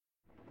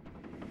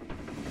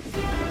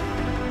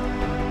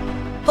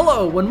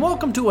Hello, and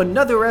welcome to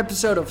another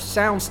episode of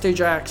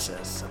Soundstage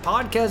Access, a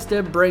podcast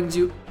that brings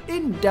you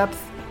in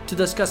depth to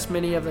discuss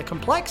many of the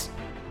complex,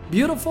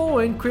 beautiful,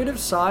 and creative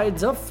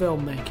sides of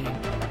filmmaking.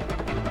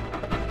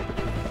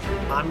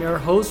 I'm your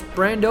host,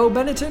 Brando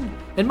Benetton,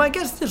 and my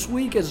guest this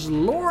week is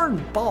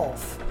Lorne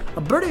Balfe,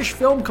 a British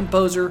film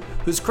composer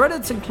whose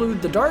credits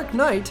include The Dark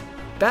Knight,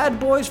 Bad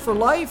Boys for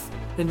Life,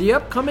 and the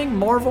upcoming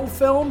Marvel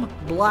film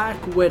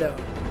Black Widow.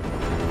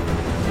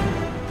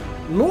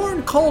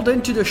 Lorne called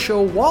into the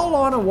show while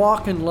on a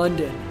walk in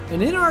London,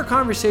 and in our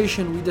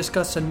conversation we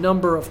discussed a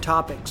number of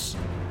topics.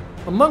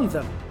 Among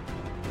them,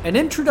 an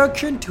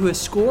introduction to his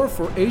score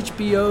for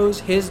HBO's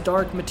His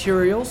Dark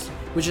Materials,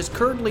 which is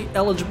currently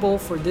eligible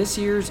for this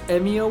year's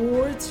Emmy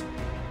Awards,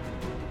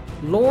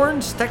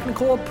 Lorne's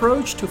technical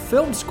approach to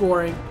film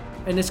scoring,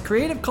 and his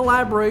creative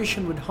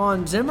collaboration with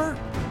Hans Zimmer,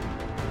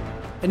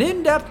 an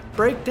in-depth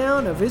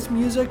breakdown of his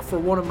music for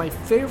one of my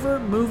favorite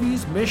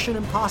movies, Mission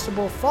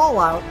Impossible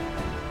Fallout,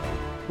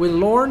 with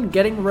Lorne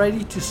getting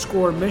ready to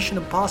score Mission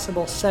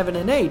Impossible 7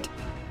 and 8,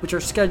 which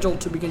are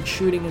scheduled to begin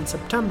shooting in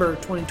September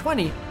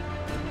 2020,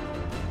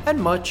 and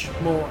much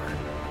more.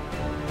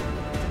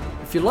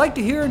 If you'd like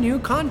to hear new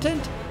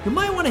content, you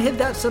might want to hit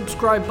that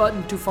subscribe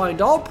button to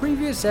find all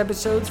previous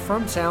episodes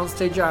from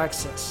Soundstage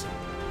Access.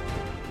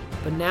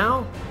 But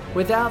now,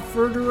 without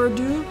further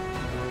ado,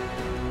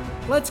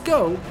 let's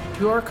go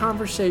to our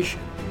conversation.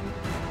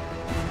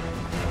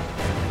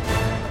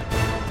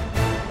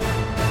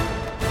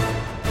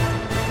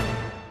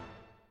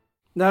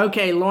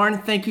 Okay, Lorne,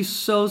 thank you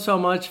so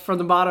much from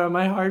the bottom of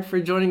my heart for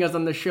joining us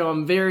on the show.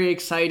 I'm very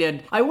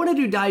excited. I wanted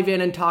to dive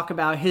in and talk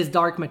about His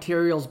Dark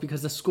Materials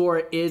because the score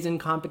is in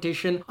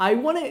competition. I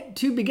wanted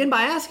to begin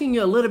by asking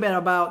you a little bit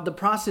about the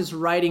process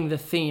writing the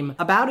theme.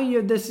 About a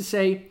year this to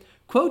say,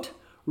 quote,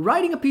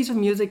 writing a piece of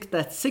music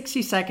that's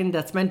 60 seconds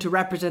that's meant to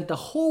represent the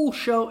whole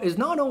show is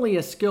not only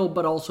a skill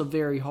but also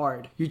very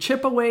hard. You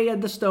chip away at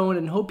the stone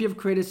and hope you've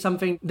created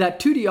something that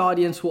to the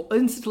audience will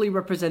instantly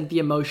represent the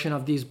emotion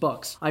of these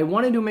books. I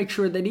wanted to make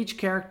sure that each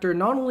character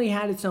not only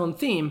had its own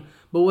theme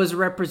but was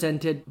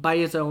represented by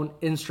his own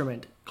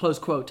instrument. Close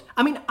quote.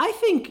 I mean, I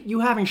think you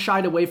haven't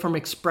shied away from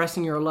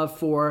expressing your love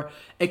for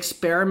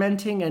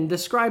experimenting and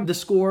describe the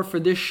score for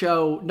this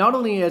show not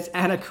only as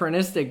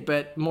anachronistic,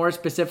 but more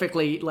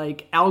specifically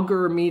like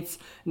Alger meets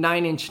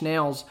Nine Inch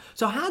Nails.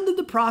 So how did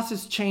the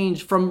process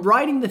change from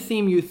writing the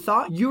theme you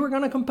thought you were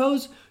going to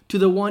compose to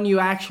the one you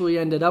actually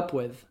ended up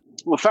with?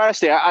 Well,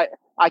 firstly, I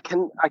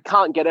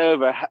can't get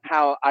over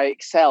how I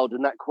excelled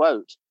in that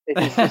quote. It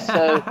is just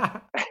so...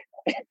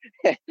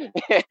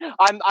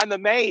 I'm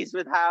amazed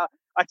with how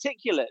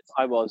articulate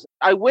I was.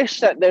 I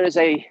wish that there is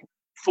a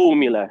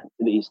formula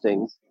to these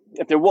things.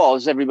 If there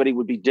was, everybody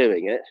would be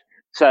doing it.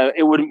 So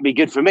it wouldn't be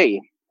good for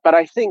me. But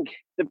I think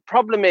the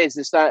problem is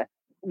that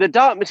the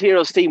Dark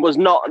Materials theme was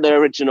not the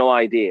original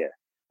idea.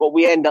 What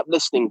we end up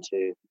listening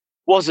to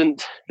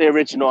wasn't the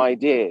original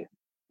idea.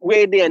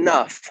 Weirdly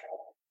enough,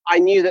 I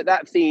knew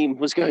that theme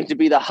was going to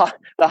be the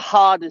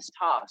hardest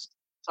task.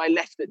 So I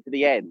left it to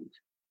the end.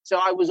 So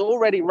I was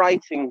already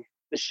writing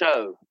the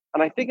show.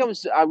 And I think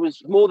I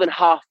was more than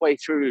halfway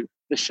through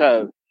the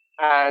show.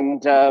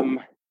 And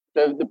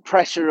the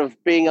pressure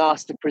of being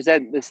asked to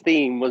present this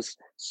theme was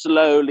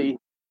slowly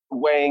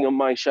weighing on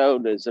my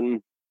shoulders.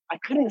 And I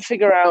couldn't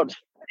figure out,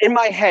 in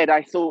my head,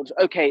 I thought,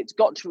 okay, it's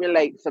got to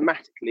relate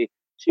thematically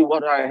to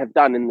what I have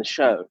done in the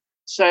show.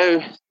 So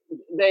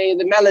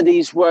the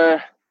melodies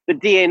the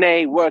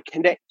DNA were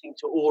connecting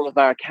to all of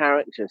our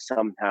characters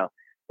somehow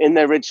in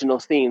the original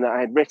theme that I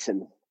had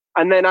written.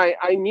 And then I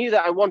knew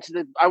that I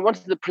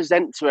wanted to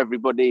present to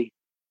everybody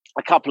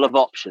a couple of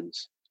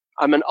options.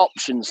 I'm an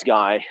options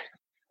guy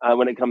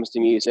when it comes to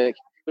music,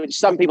 which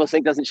some people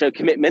think doesn't show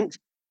commitment,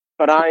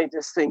 but I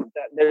just think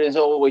that there is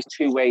always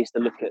two ways to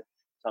look at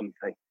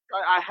something.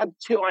 I had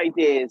two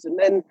ideas, and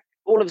then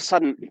all of a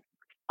sudden,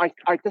 I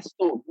just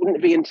thought, wouldn't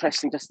it be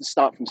interesting just to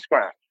start from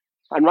scratch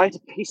and write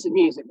a piece of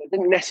music that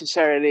didn't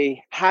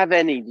necessarily have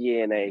any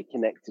DNA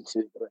connected to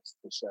the rest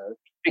of the show,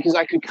 because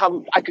I could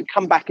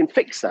come back and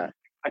fix that.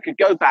 I could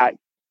go back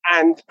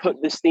and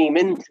put this theme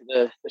into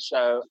the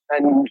show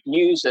and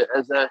use it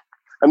as a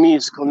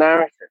musical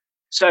narrative.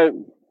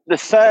 So the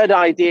third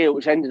idea,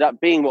 which ended up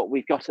being what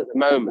we've got at the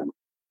moment,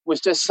 was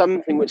just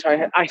something which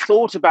I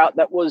thought about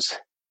that was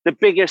the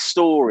bigger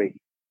story.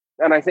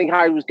 And I think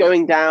I was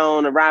going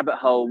down a rabbit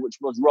hole, which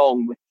was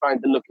wrong with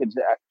trying to look at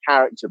it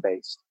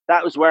character-based.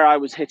 That was where I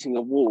was hitting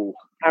a wall.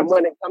 And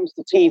when it comes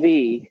to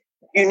TV,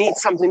 you need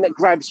something that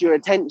grabs your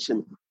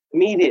attention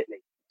immediately.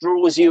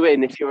 Draws you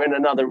in if you're in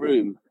another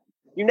room.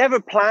 You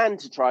never plan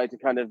to try to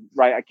kind of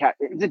write a cat.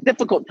 It's a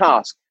difficult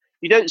task.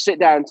 You don't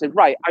sit down and say,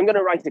 right, I'm going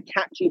to write a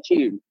catchy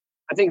tune.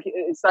 I think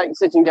it's like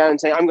sitting down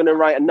and saying, I'm going to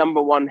write a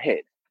number one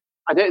hit.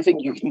 I don't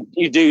think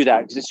you do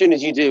that, because as soon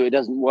as you do, it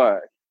doesn't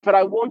work. But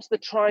I wanted to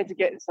try to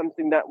get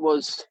something that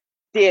was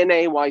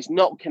DNA-wise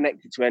not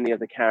connected to any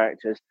of the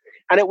characters.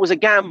 And it was a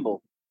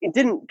gamble. It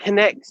didn't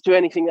connect to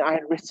anything that I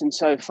had written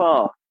so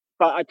far,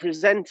 but I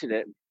presented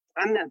it.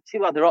 And there are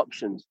two other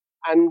options.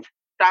 And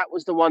that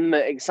was the one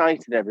that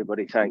excited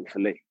everybody,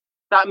 thankfully.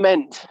 that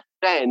meant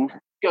then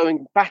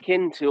going back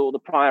into all the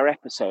prior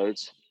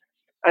episodes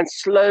and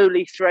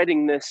slowly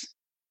threading this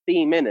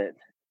theme in it.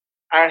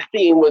 Our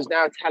theme was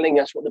now telling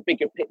us what the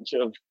bigger picture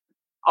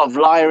of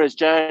Lyra's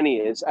journey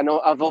is and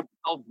of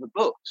the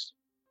books.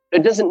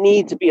 There doesn't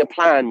need to be a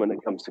plan when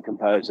it comes to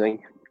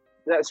composing.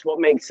 That's what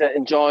makes it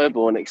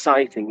enjoyable and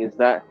exciting, is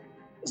that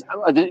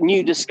a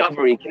new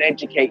discovery can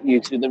educate you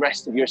to the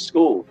rest of your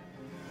school.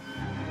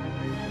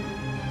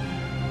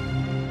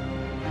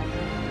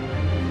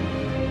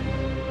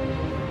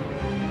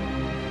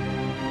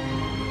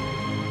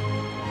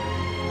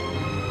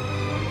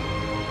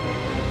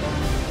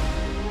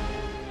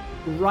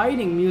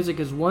 Writing music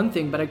is one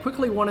thing, but I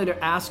quickly wanted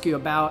to ask you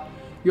about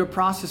your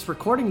process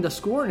recording the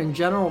score and in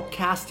general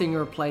casting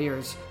your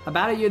players.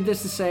 About it, you had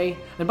this to say,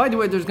 and by the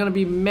way, there's going to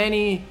be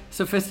many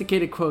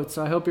sophisticated quotes,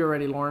 so I hope you're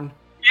ready, Lauren.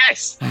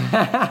 Yes!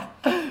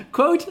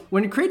 Quote,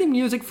 when creating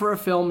music for a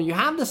film, you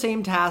have the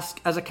same task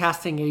as a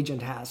casting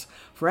agent has.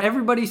 For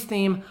everybody's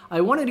theme,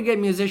 I wanted to get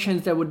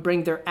musicians that would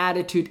bring their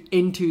attitude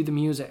into the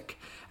music.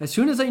 As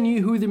soon as I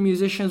knew who the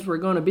musicians were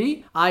going to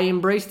be, I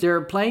embraced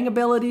their playing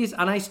abilities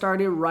and I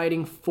started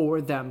writing for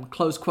them,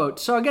 close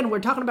quote. So again, we're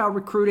talking about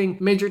recruiting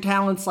major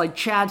talents like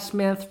Chad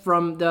Smith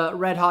from the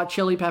Red Hot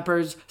Chili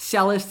Peppers,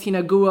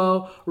 Celestina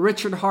Guo,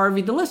 Richard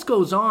Harvey, the list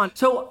goes on.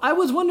 So I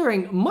was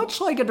wondering,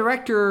 much like a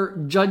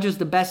director judges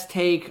the best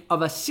take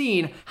of a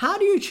scene, how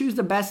do you choose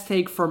the best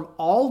take from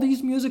all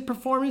these music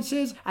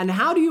performances? And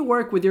how do you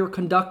work with your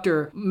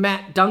conductor,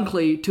 Matt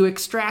Dunkley, to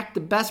extract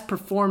the best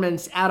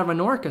performance out of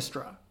an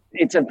orchestra?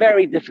 It's a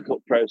very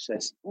difficult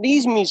process.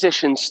 These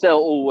musicians still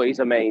always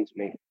amaze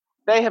me.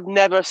 They have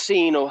never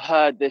seen or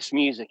heard this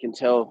music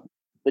until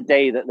the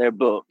day that they're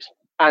booked.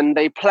 And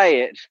they play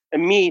it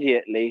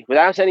immediately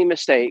without any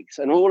mistakes.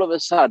 And all of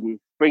a sudden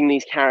bring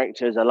these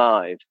characters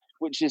alive,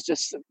 which is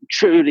just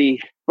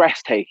truly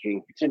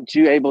breathtaking to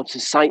be able to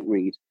sight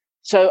read.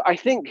 So I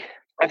think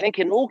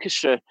an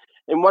orchestra,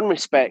 in one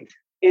respect,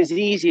 is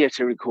easier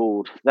to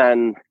record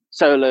than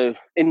solo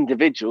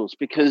individuals,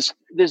 because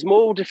there's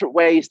more different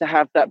ways to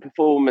have that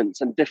performance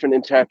and different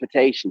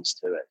interpretations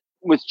to it.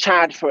 With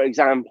Chad, for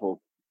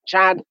example,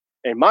 Chad,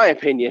 in my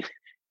opinion,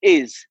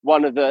 is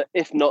one of the,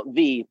 if not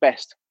the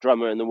best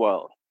drummer in the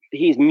world.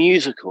 He's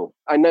musical.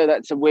 I know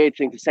that's a weird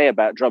thing to say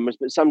about drummers,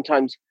 but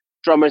sometimes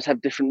drummers have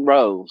different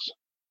roles.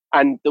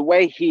 And the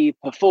way he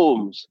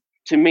performs,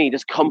 to me,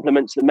 just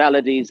complements the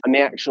melodies and the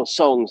actual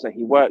songs that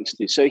he works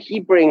to. So he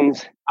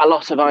brings a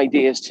lot of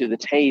ideas to the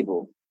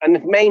table. And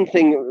the main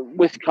thing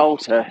with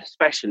Colter,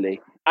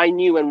 especially, I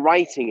knew when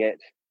writing it,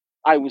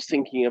 I was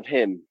thinking of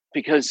him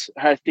because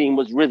her theme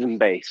was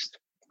rhythm-based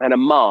and a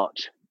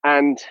march.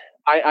 And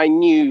I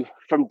knew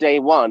from day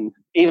one,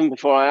 even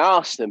before I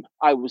asked him,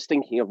 I was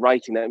thinking of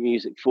writing that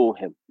music for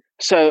him.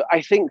 So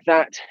I think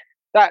that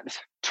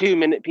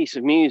 2-minute piece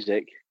of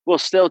music will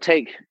still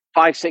take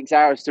 5-6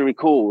 hours to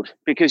record,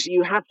 because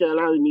you have to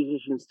allow the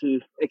musicians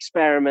to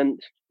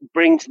experiment,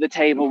 bring to the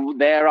table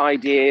their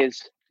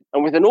ideas.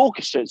 And with an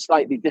orchestra, it's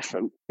slightly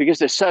different because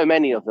there's so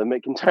many of them.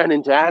 It can turn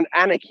into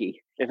anarchy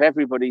if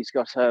everybody's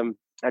got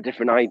a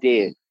different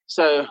idea.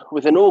 So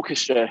with an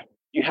orchestra,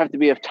 you have to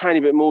be a tiny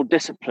bit more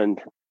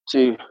disciplined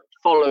to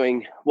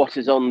following what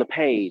is on the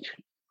page.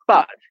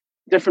 But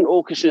different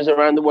orchestras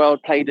around the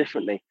world play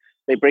differently.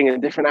 They bring a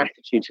different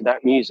attitude to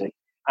that music.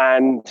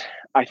 And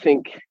I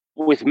think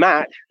with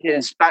Matt,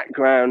 his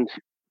background,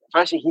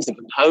 actually he's a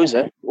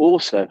composer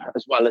also,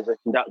 as well as a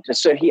conductor.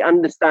 So he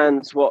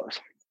understands what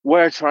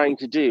we're trying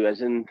to do,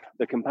 as in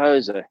the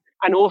composer.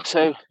 And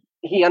also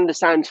he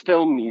understands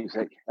film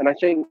music. And I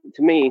think,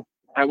 to me,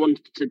 I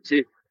wanted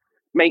to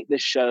make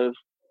this show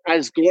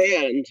as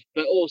grand,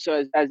 but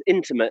also as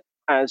intimate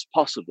as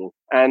possible.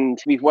 And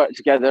we've worked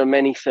together on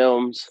many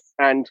films,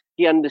 and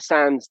he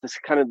understands this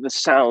kind of the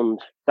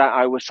sound that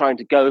I was trying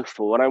to go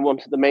for. And I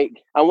wanted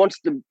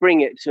to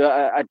bring it to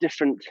a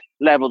different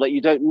level that you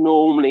don't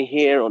normally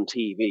hear on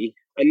TV.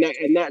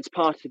 And that's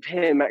part of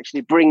him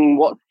actually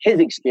bringing his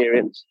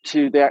experience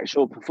to the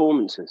actual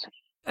performances.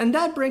 And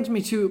that brings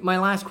me to my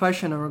last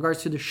question in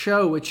regards to the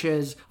show, which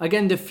is,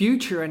 again, the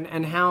future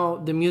and how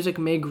the music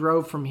may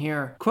grow from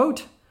here.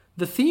 Quote,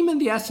 the theme and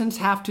the essence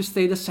have to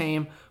stay the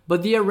same,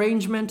 but the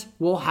arrangement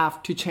will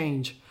have to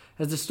change.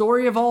 As the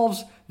story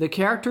evolves, the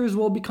characters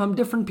will become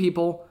different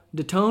people.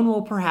 The tone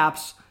will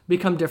perhaps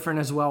become different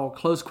as well,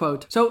 close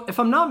quote. So if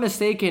I'm not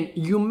mistaken,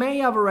 you may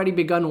have already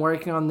begun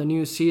working on the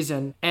new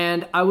season.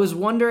 And I was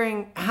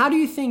wondering, how do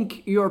you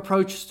think your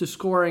approach to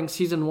scoring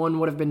season 1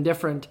 would have been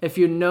different if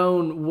you'd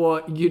known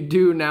what you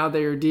do now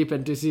that you're deep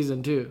into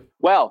season 2?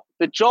 Well,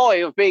 the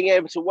joy of being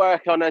able to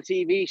work on a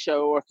TV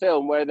show or a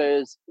film where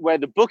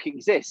the book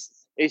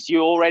exists is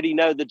you already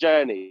know the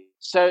journey.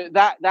 So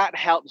that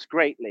helps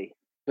greatly.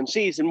 From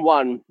season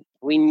 1,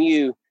 we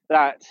knew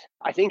that,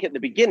 I think at the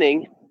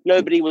beginning,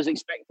 nobody was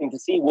expecting to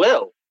see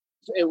Will.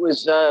 It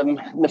was in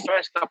the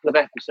first couple of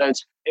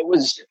episodes, it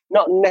was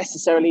not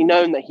necessarily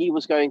known that he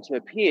was going to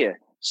appear.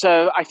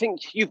 So I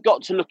think you've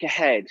got to look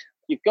ahead.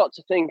 You've got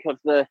to think of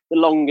the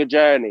longer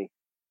journey.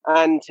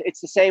 And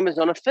it's the same as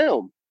on a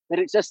film. But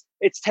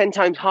it's 10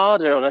 times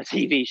harder on a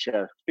TV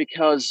show,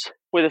 because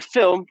with a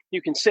film, you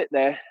can sit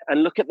there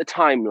and look at the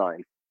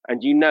timeline,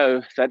 and you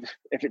know that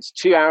if it's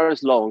 2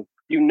 hours long,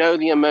 you know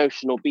the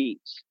emotional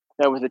beats.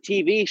 Now, with a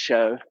TV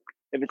show,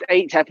 if it's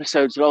 8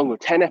 episodes long or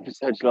 10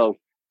 episodes long,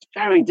 it's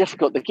very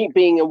difficult to keep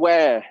being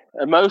aware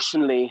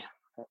emotionally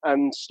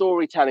and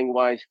storytelling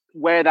wise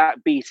where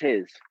that beat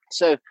is.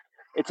 So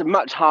it's a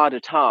much harder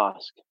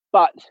task.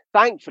 But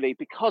thankfully,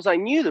 because I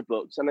knew the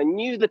books and I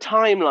knew the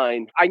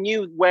timeline, I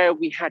knew where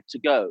we had to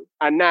go.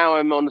 And now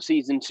I'm on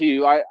season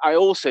 2. I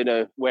also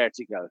know where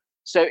to go.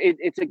 So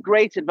it's a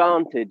great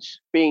advantage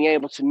being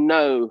able to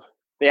know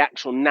the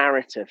actual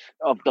narrative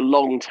of the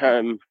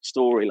long-term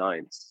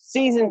storylines.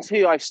 Season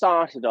 2 I've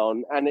started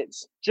on, and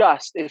it's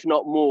just, if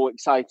not more,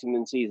 exciting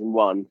than season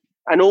 1.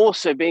 And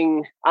also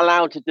being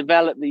allowed to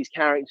develop these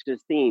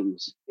characters'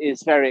 themes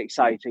is very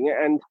exciting.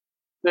 And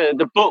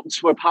the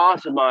books were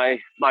part of my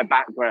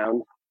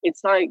background.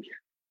 It's like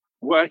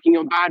working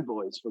on Bad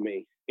Boys for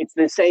me. It's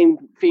the same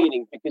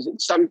feeling, because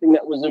it's something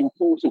that was an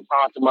important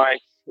part of my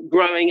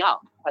growing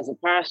up as a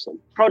person.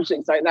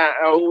 Projects like that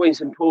are always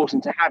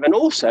important to have. And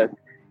also,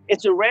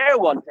 it's a rare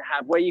one to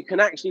have where you can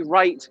actually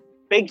write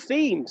big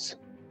themes.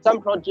 Some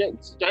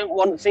projects don't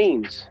want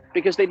themes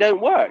because they don't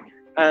work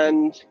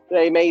and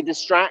they may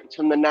distract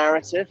from the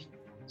narrative.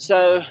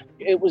 So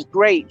it was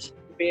great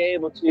to be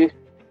able to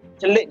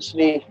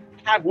literally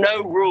have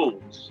no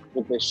rules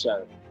with this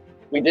show.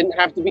 We didn't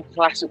have to be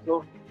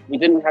classical. We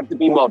didn't have to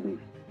be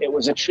modern. It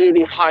was a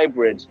truly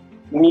hybrid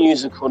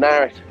musical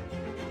narrative.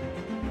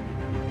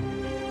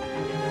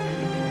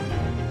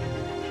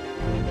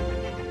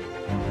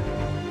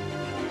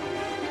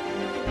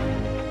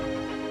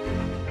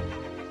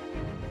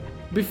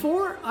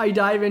 Before I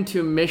dive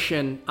into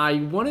Mission, I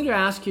wanted to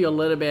ask you a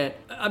little bit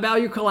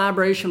about your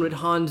collaboration with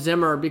Hans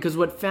Zimmer, because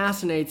what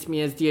fascinates me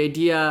is the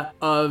idea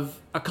of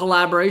a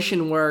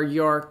collaboration where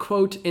you're,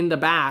 quote, in the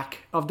back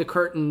of the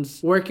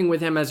curtains, working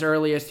with him as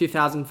early as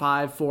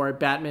 2005 for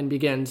Batman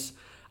Begins.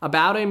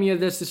 About him, you have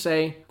this to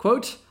say,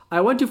 quote, "I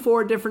went to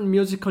 4 different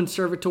music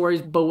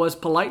conservatories, but was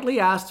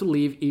politely asked to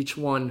leave each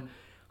one.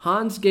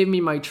 Hans gave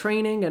me my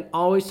training and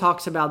always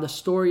talks about the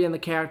story and the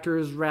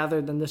characters rather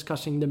than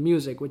discussing the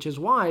music, which is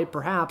why,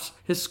 perhaps,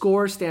 his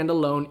scores stand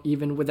alone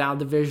even without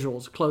the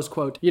visuals," close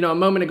quote. You know, a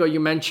moment ago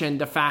you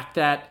mentioned the fact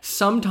that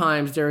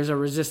sometimes there is a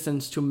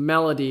resistance to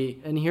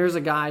melody, and here's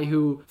a guy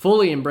who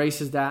fully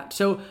embraces that.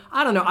 So,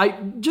 I don't know,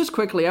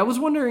 I was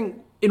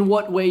wondering in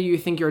what way you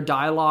think your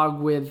dialogue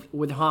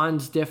with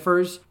Hans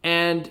differs,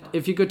 and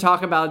if you could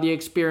talk about the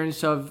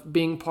experience of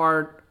being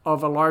part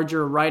of a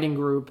larger writing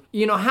group,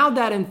 you know, how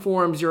that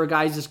informs your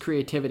guys'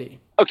 creativity.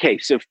 Okay,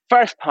 so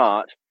first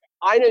part,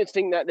 I don't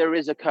think that there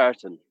is a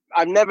curtain.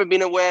 I've never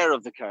been aware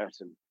of the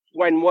curtain.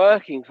 When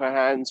working for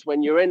Hans,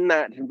 when you're in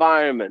that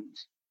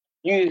environment,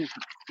 you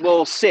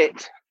will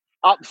sit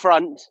up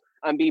front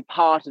and be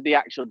part of the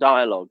actual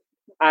dialogue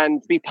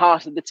and be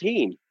part of the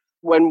team.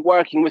 When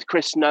working with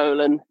Chris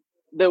Nolan,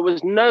 there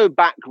was no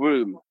back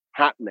room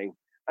happening,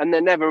 and there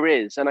never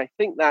is. And I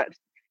think that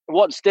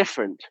what's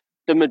different,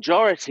 the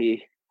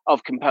majority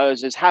of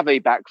composers have a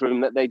back room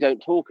that they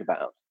don't talk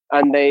about,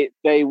 and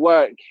they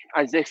work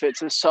as if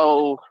it's a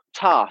sole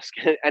task,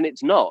 and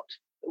it's not.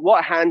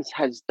 What Hans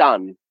has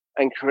done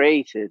and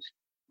created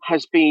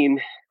has been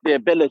the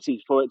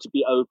ability for it to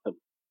be open.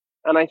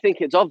 And I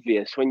think it's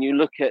obvious when you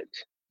look at,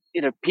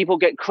 you know, people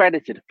get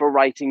credited for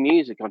writing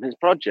music on his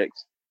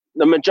projects.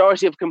 The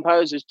majority of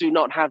composers do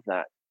not have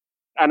that.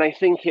 And I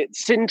think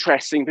it's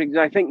interesting because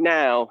I think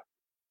now,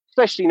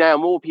 especially now,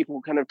 more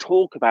people kind of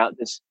talk about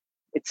this.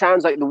 It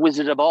sounds like the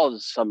Wizard of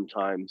Oz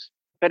sometimes,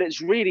 but it's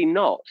really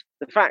not.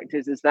 The fact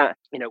is that,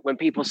 you know, when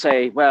people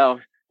say,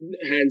 well,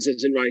 Hans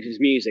doesn't write his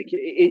music,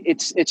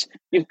 it's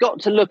you've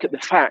got to look at the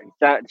fact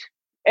that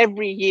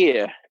every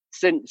year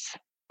since,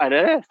 I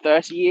don't know,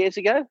 30 years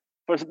ago,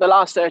 for the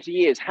last 30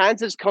 years, Hans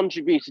has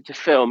contributed to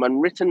film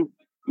and written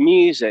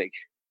music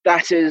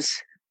that is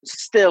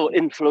still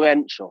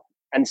influential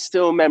and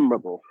still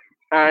memorable.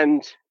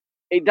 And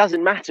it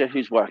doesn't matter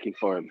who's working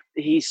for him.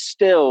 He's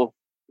still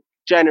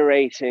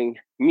generating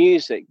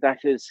music that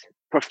is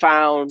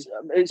profound.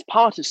 It's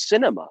part of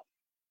cinema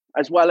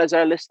as well as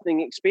our listening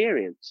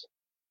experience.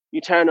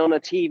 You turn on a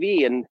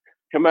TV and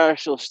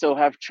commercials still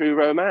have True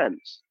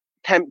Romance.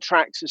 Temp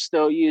Tracks are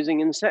still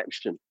using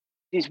Inception.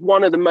 He's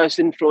one of the most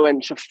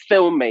influential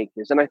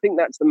filmmakers. And I think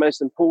that's the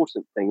most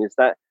important thing, is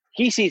that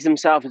he sees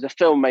himself as a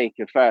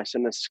filmmaker first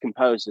and as a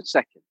composer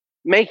second.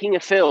 Making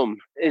a film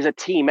is a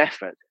team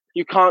effort.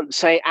 You can't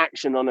say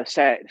action on a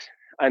set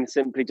and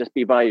simply just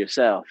be by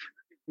yourself.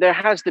 There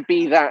has to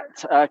be that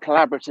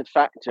collaborative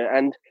factor,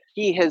 and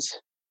he has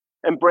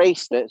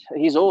embraced it.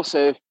 He's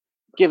also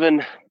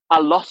given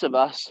a lot of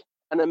us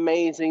an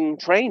amazing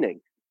training,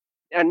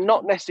 and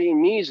not necessarily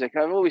in music.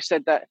 I've always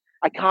said that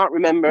I can't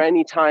remember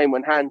any time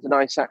when Hans and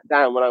I sat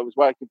down when I was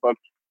working for him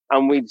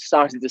and we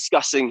started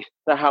discussing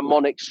the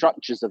harmonic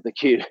structures of the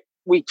cue.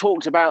 We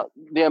talked about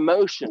the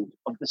emotion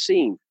of the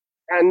scene,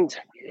 and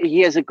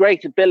he has a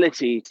great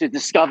ability to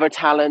discover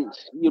talent.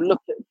 You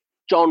look at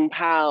John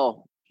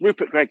Powell,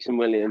 Rupert Gregson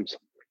Williams,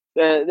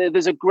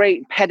 There's a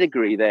great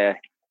pedigree there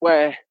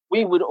where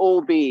we would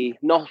all be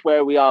not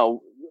where we are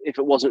if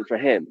it wasn't for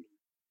him.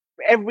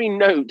 Every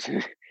note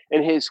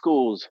in his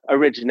scores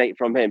originate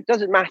from him.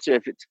 Doesn't matter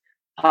if it's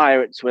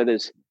Pirates where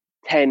there's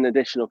 10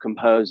 additional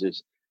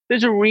composers.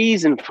 There's a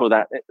reason for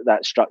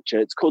that structure.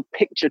 It's called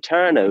picture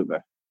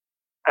turnover.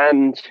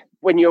 And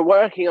when you're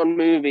working on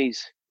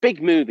movies,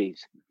 big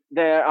movies,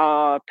 there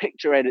are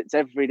picture edits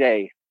every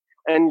day.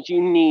 And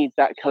you need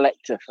that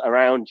collective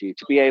around you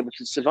to be able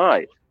to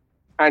survive.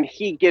 And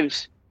he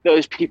gives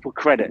those people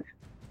credit,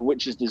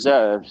 which is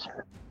deserved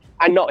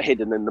and not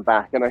hidden in the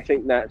back. And I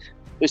think that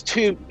there's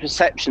two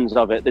perceptions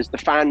of it. There's the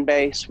fan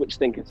base, which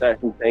think a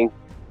certain thing,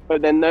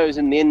 but then those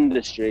in the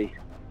industry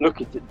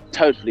look at it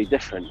totally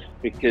different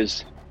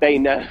because they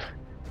know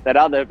that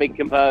other big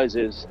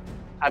composers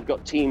have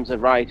got teams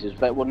of writers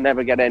that will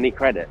never get any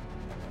credit.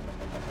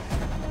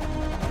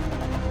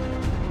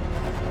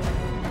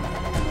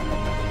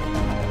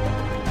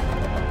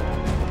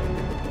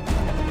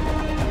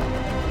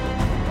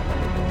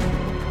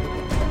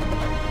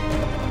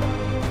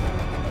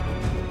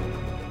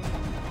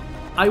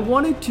 I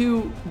wanted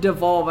to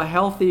devolve a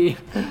healthy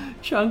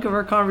chunk of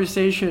our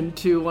conversation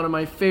to one of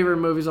my favorite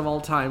movies of all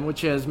time,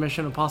 which is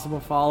Mission Impossible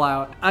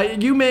Fallout.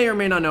 You may or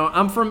may not know,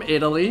 I'm from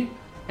Italy,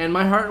 and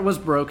my heart was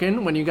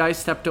broken when you guys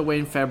stepped away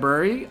in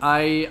February.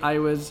 I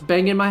was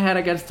banging my head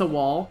against the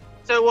wall.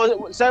 So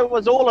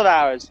was all of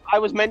ours. I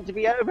was meant to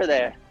be over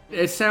there.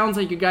 It sounds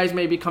like you guys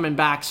may be coming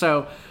back,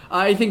 so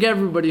I think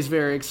everybody's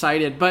very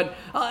excited. But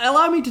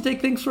allow me to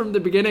take things from the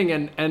beginning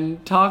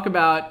and talk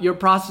about your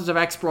process of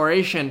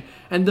exploration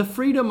and the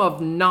freedom of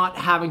not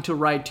having to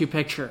write to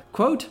picture.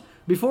 Quote,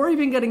 "Before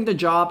even getting the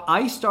job,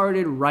 I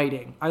started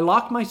writing. I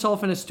locked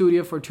myself in a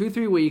studio for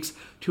 2-3 weeks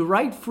to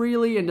write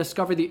freely and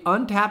discover the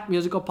untapped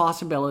musical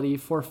possibility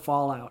for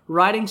Fallout.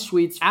 Writing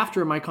suites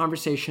after my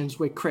conversations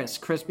with Chris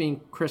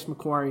being Chris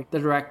McQuarrie, the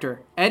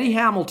director, Eddie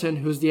Hamilton,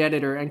 who's the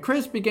editor, and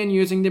Chris began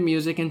using the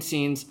music and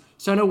scenes,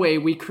 so in a way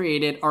we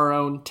created our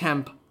own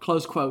temp,"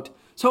 close quote.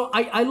 So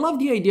I love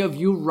the idea of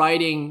you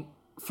writing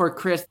for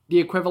Chris the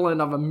equivalent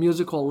of a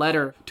musical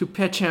letter to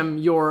pitch him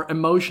your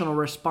emotional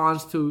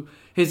response to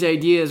his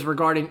ideas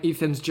regarding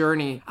Ethan's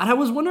journey. And I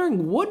was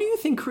wondering, what do you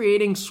think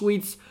creating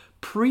suites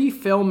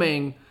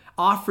pre-filming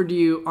offered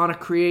you on a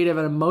creative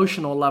and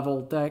emotional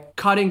level that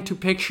cutting to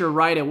picture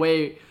right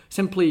away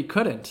simply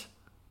couldn't?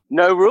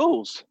 No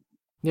rules.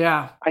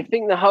 Yeah. I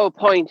think the whole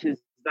point is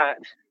that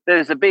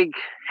there's a big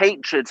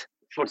hatred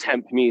for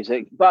temp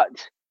music,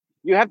 but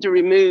you have to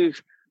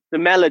remove the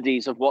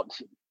melodies of what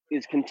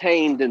is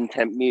contained in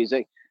temp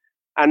music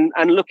and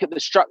look at the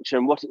structure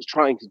and what it's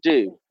trying to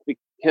do,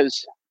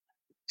 because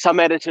some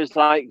editors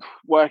like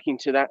working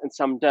to that and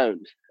some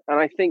don't. And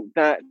I think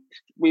that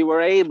we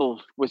were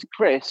able, with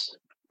Chris,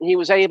 he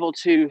was able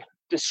to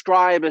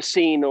describe a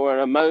scene or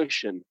an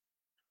emotion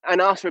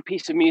and ask for a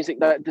piece of music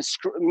that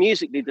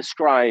musically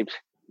described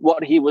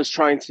what he was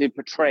trying to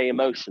portray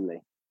emotionally.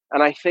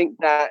 And I think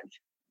that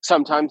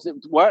sometimes it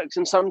works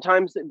and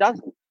sometimes it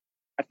doesn't.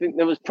 I think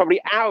there was probably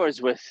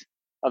hours worth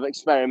of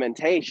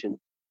experimentation,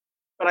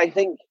 but I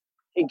think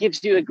it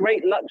gives you a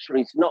great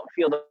luxury to not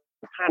feel the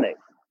panic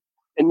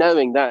in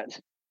knowing that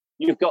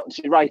you've got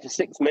to write a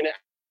 6-minute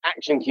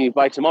action cue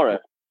by tomorrow.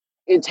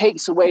 It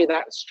takes away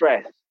that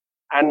stress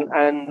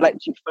and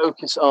lets you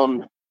focus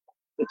on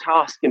the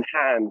task in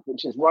hand,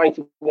 which is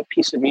writing a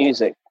piece of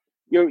music.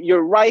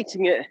 You're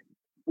writing it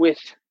with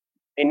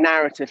a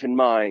narrative in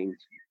mind.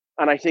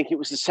 And I think it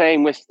was the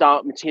same with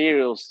Dark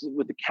Materials,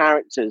 with the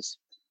characters.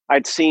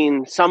 I'd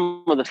seen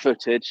some of the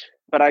footage,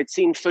 but I'd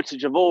seen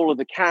footage of all of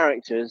the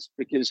characters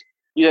because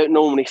you don't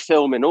normally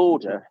film in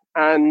order.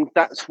 And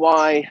that's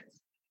why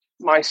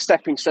my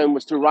stepping stone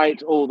was to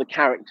write all the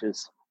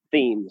characters'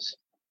 themes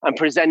and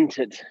present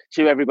it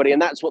to everybody.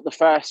 And that's what the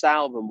first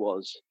album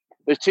was.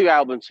 There's 2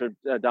 albums for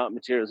Dark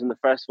Materials, and the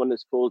first one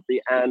is called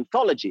The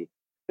Anthology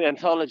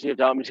of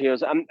Dark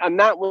Materials. And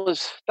that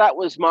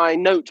was my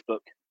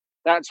notebook.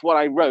 That's what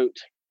I wrote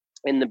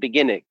in the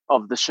beginning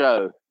of the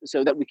show,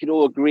 so that we could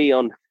all agree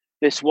on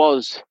this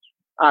was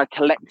our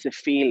collective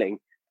feeling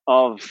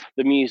of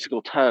the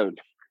musical tone.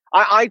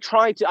 I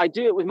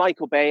do it with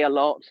Michael Bay a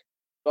lot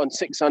on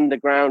Six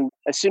Underground.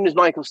 As soon as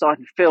Michael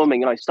started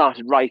filming, I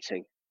started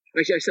writing.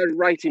 Actually, I started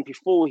writing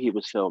before he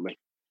was filming.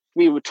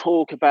 We would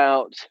talk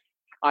about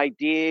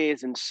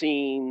ideas and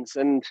scenes,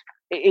 and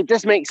it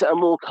just makes it a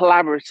more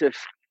collaborative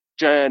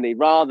journey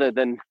rather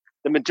than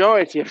the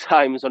majority of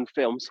times on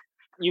films.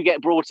 You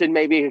get brought in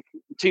maybe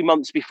 2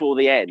 months before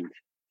the end,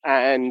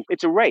 and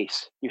it's a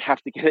race. You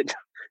have to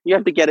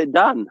get it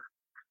done.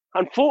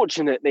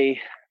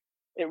 Unfortunately,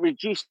 it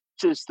reduces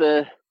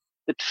the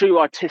true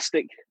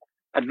artistic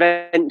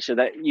adventure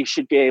that you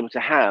should be able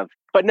to have.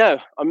 But no,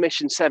 on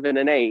Mission 7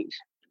 and 8,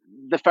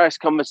 the first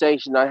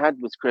conversation I had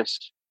with Chris,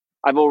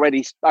 I've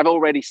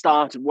already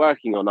started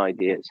working on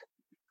ideas.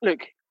 Look,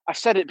 I've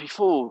said it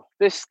before.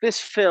 This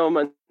film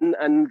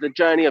and the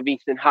journey of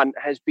Ethan Hunt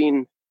has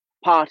been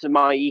part of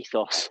my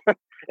ethos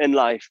in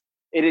life.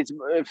 It is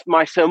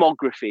my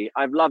filmography.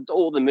 I've loved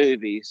all the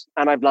movies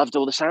and I've loved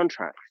all the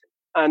soundtracks.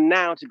 And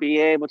now to be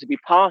able to be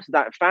part of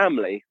that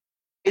family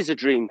is a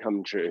dream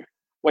come true.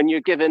 When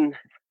you're given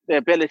the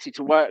ability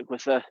to work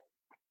with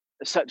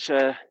such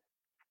a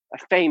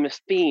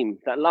famous theme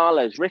that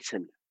Lalo's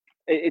written,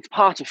 it's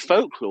part of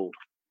folklore.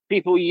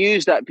 People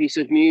use that piece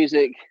of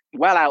music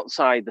well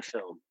outside the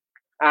film.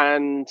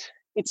 And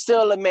it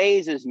still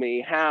amazes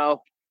me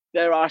how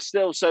there are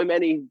still so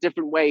many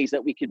different ways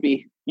that we could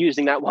be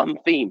using that one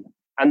theme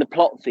and the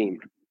plot theme.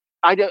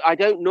 I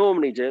don't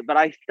normally do it, but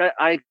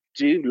I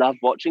do love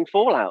watching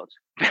Fallout.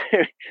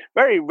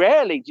 Very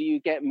rarely do you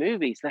get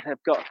movies that have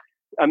got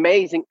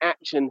amazing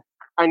action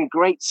and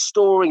great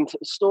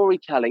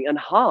storytelling and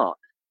heart.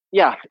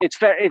 Yeah, it's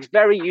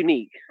very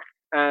unique.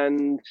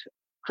 And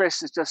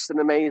Chris is just an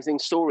amazing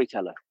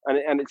storyteller,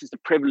 and it's just a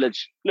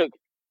privilege. Look,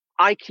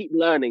 I keep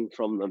learning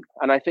from them,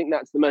 and I think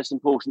that's the most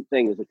important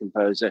thing as a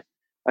composer.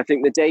 I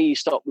think the day you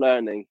stop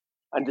learning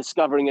and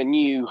discovering a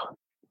new,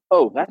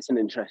 oh, that's an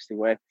interesting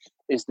way,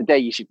 is the day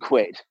you should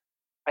quit.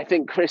 I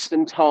think Chris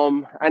and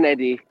Tom and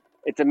Eddie,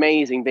 it's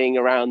amazing being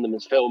around them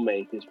as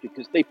filmmakers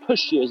because they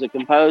push you as a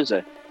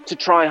composer to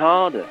try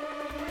harder.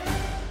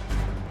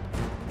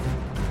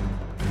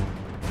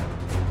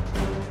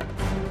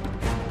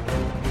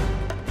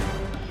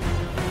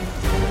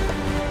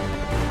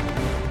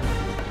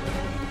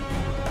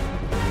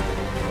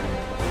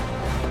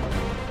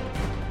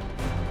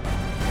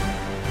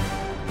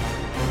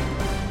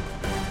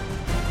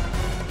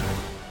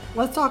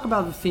 Let's talk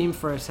about the theme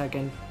for a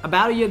second.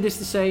 About it, you had this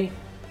to say,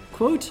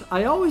 quote,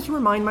 I always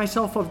remind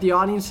myself of the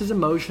audience's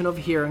emotion of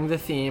hearing the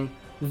theme,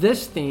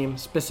 this theme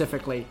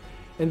specifically.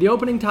 In the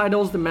opening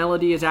titles, the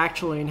melody is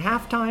actually in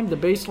halftime, the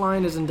bass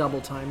line is in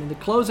double time. In the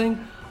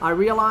closing, I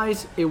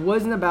realize it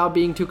wasn't about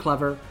being too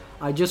clever,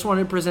 I just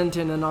wanted to present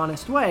it in an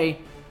honest way,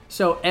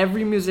 so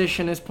every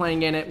musician is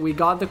playing in it, we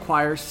got the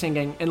choir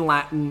singing in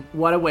Latin,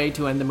 what a way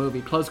to end the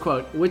movie, close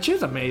quote, which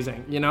is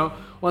amazing, you know?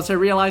 Once I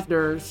realized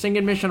they're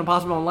singing Mission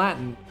Impossible in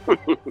Latin.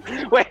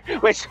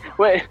 which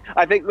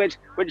I think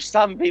which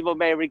some people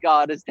may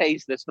regard as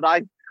tasteless,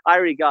 but I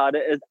regard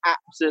it as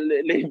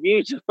absolutely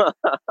beautiful.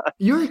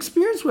 Your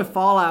experience with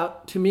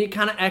Fallout, to me,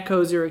 kind of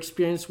echoes your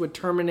experience with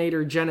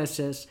Terminator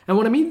Genisys. And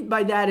what I mean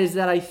by that is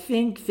that I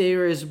think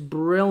there is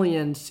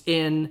brilliance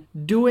in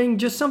doing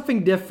just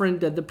something different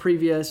that the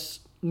previous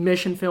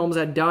mission films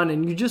had done,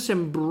 and you just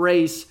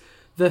embrace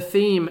the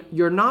theme.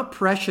 You're not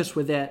precious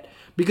with it,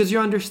 because you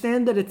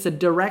understand that it's a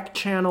direct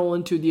channel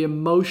into the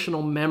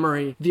emotional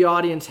memory the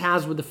audience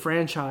has with the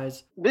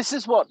franchise. This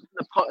is what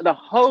the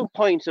whole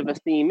point of a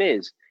theme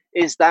is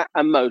that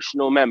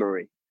emotional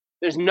memory.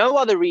 There's no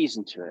other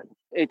reason to it.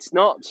 It's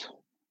not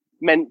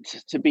meant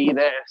to be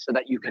there so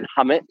that you can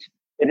hum it.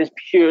 It is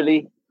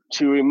purely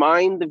to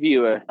remind the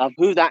viewer of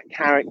who that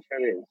character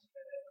is.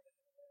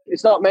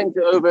 It's not meant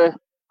to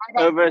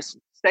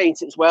overstate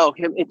its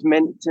welcome. It's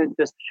meant to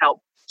just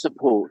help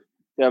support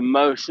the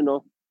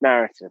emotional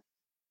narrative.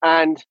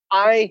 And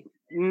I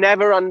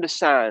never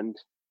understand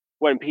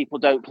when people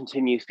don't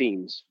continue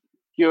themes.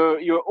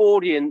 Your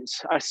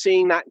audience are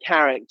seeing that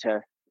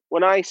character.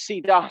 When I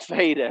see Darth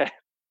Vader,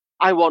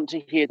 I want to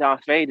hear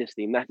Darth Vader's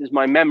theme. That is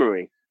my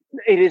memory.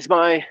 It is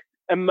my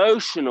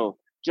emotional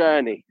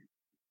journey.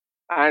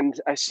 And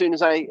as soon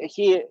as I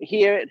hear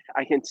it,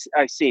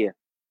 I see it.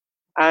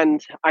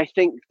 And I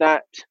think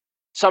that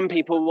some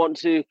people want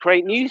to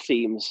create new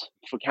themes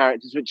for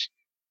characters, which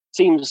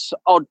seems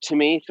odd to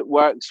me. If it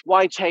works,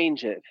 why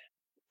change it?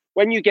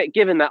 When you get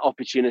given that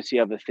opportunity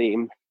of a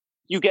theme,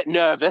 you get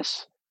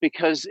nervous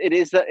because it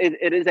is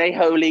a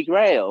holy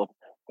grail.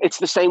 It's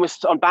the same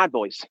on Bad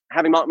Boys,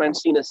 having Mark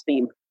Mancini's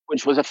theme,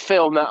 which was a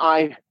film that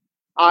I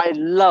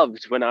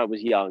loved when I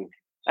was young.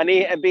 And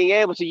being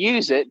able to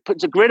use it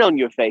puts a grin on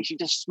your face. You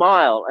just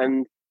smile,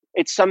 and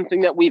it's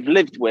something that we've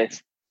lived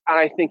with. And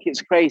I think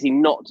it's crazy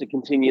not to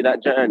continue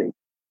that journey.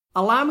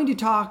 Allow me to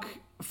talk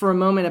for a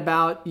moment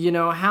about,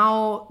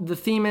 how the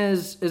theme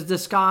is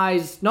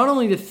disguised. Not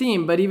only the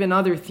theme, but even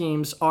other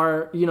themes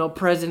are,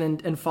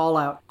 present in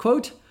Fallout.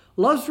 Quote,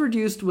 Love's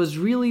Reduced was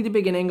really the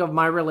beginning of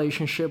my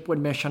relationship with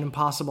Mission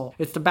Impossible.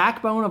 It's the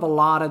backbone of a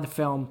lot of the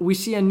film. We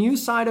see a new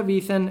side of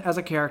Ethan as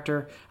a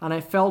character, and I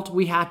felt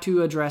we had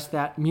to address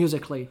that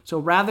musically. So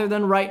rather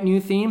than write new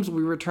themes,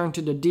 we return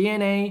to the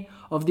DNA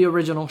of the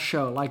original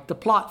show, like the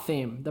plot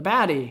theme, the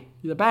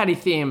baddie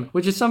theme,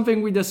 which is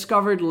something we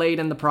discovered late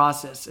in the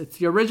process. It's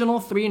the original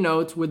 3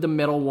 notes with the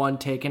middle one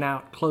taken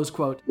out, close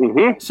quote.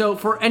 Mm-hmm. So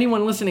for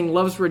anyone listening,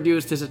 Love's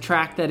Reduced is a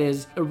track that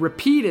is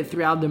repeated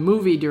throughout the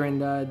movie during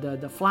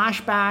the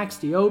flashbacks,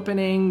 the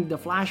opening, the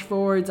flash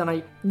forwards, and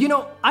I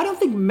don't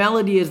think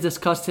melody is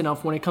discussed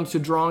enough when it comes to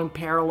drawing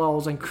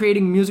parallels and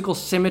creating musical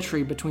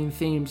symmetry between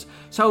themes.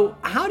 So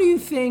how do you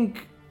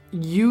think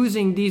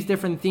using these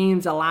different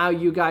themes allow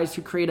you guys to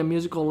create a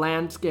musical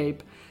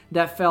landscape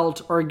that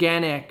felt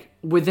organic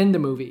within the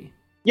movie?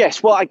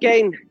 Yes, well,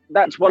 again,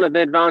 that's one of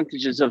the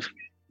advantages of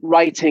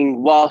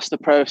writing whilst the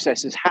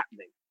process is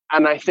happening.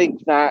 And I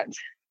think that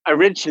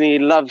originally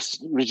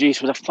Love's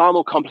Reduced was a far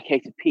more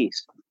complicated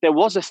piece. There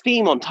was a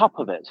theme on top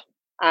of it.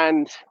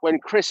 And when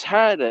Chris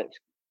heard it,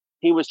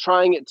 he was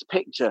trying it to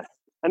picture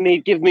and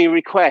he'd give me a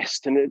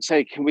request, and it'd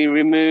say, can we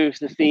remove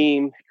the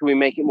theme? Can we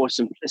make it more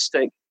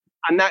simplistic?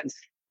 And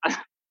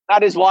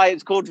that is why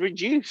it's called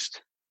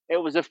Reduced. It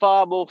was a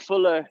far more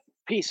fuller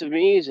piece of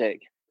music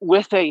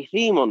with a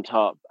theme on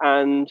top.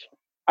 And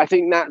I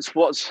think that's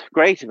what's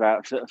great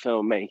about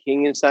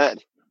filmmaking, is that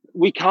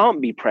we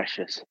can't be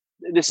precious.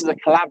 This is a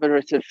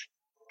collaborative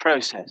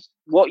process.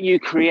 What you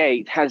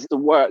create has to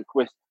work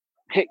with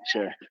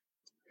picture.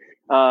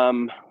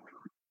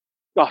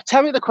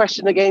 Tell me the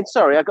question again.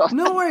 Sorry, I got...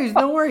 No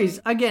worries.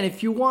 Again,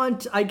 if you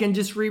want, I can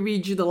just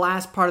reread you the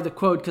last part of the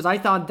quote, because I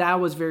thought that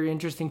was very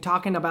interesting,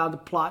 talking about the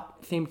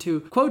plot theme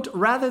too. Quote,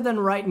 rather than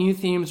write new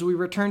themes, we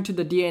return to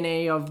the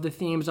DNA of the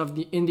themes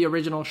in the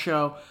original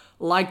show,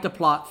 like the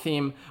plot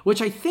theme,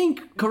 which I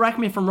think, correct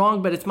me if I'm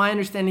wrong, but it's my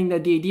understanding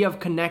that the idea of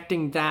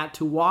connecting that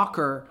to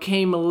Walker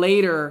came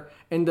later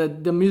in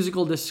the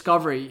musical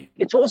discovery.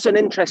 It's also an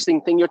interesting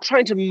thing. You're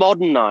trying to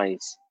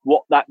modernize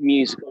what that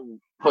musical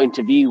point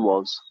of view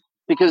was.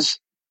 Because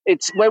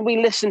it's when we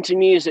listen to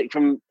music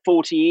from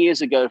 40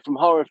 years ago from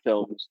horror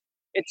films,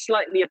 it's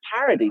slightly a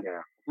parody now.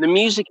 The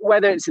music,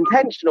 whether it's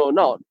intentional or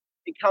not,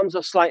 becomes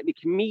a slightly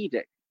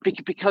comedic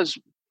because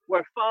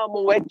we're far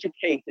more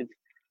educated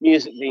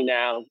musically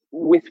now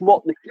with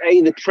what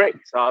the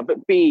tricks are,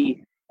 but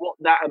B, what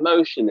that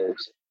emotion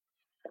is.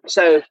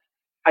 So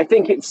I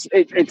think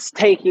it's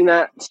taking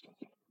that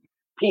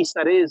piece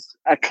that is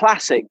a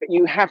classic, but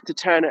you have to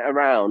turn it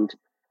around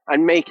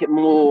and make it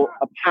more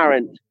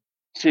apparent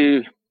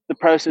to the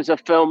process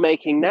of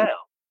filmmaking now.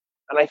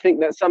 And I think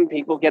that some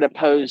people get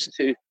opposed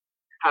to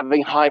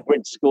having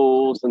hybrid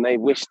scores and they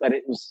wish that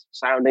it was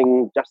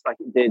sounding just like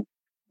it did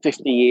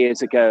 50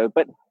 years ago.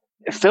 But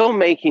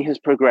filmmaking has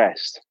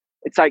progressed.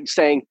 It's like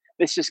saying,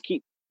 let's just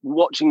keep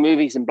watching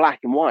movies in black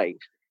and white.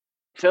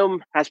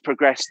 Film has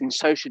progressed and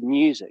so should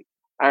music.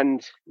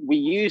 And we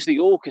use the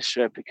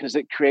orchestra because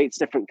it creates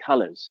different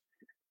colors.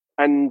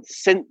 And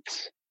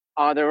synths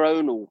are their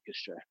own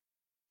orchestra.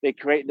 They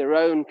create their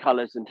own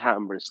colors and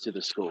timbres to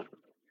the score.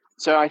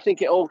 So I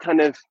think it all kind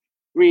of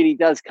really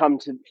does come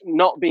to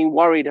not being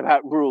worried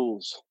about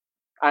rules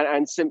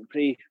and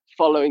simply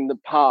following the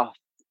path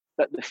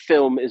that the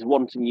film is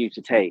wanting you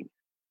to take.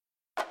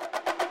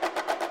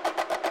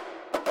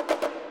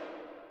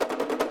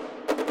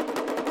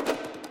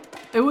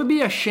 It would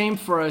be a shame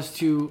for us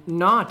to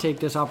not take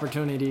this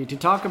opportunity to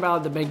talk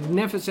about the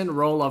magnificent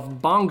role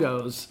of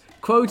bongos.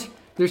 Quote,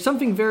 there's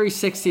something very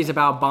 60s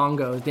about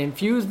bongos. They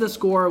infuse the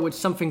score with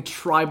something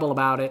tribal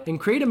about it and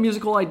create a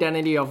musical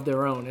identity of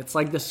their own. It's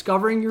like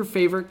discovering your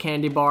favorite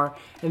candy bar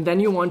and then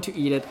you want to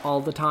eat it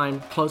all the time,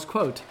 close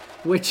quote,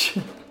 which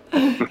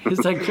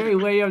is a great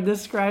way of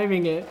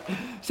describing it.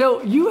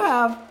 So you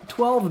have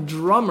 12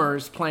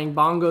 drummers playing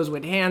bongos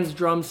with hands,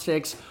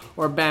 drumsticks,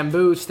 or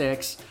bamboo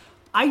sticks.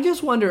 I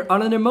just wonder,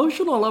 on an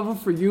emotional level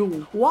for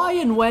you, why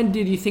and when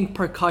did you think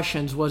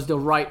percussions was the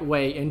right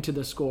way into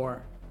the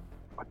score?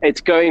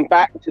 It's going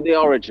back to the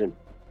origin.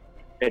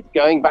 It's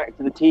going back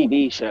to the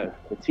TV show.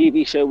 The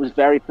TV show was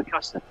very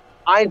percussive.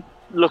 I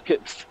look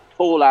at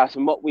Fallout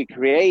and what we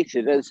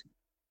created as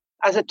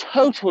a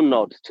total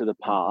nod to the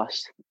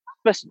past,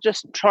 but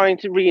just trying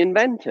to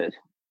reinvent it.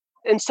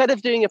 Instead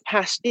of doing a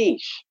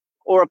pastiche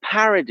or a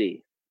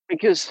parody,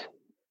 because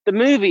the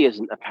movie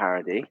isn't a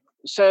parody,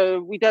 so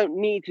we don't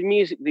need to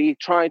musically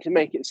try to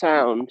make it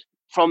sound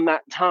from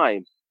that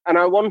time. And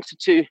I wanted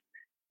to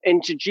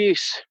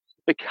introduce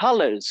the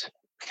colors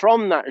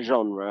from that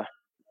genre,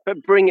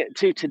 but bring it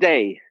to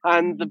today.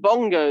 And the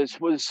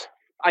bongos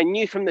I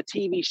knew from the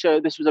TV show,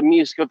 this was a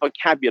musical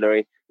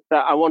vocabulary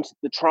that I wanted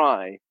to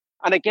try.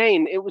 And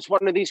again, it was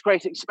one of these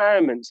great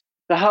experiments.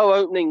 The whole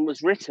opening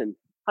was written.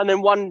 And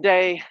then one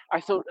day I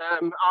thought,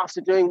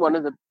 after doing one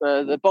of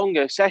the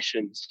bongo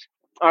sessions,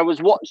 I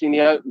was watching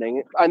the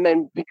opening. And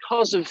then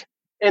because of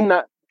in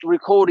that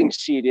recording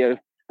studio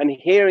and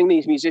hearing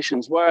these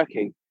musicians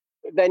working,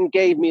 it then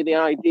gave me the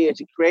idea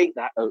to create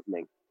that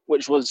opening,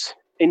 which was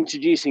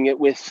introducing it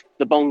with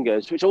the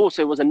bongos, which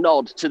also was a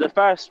nod to the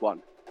first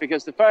one,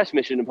 because the first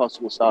Mission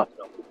Impossible started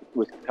off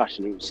with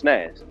percussion and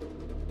snares.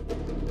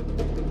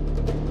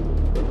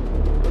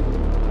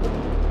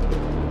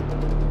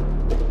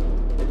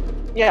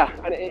 Yeah,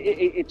 and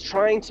it's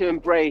trying to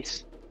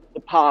embrace the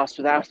past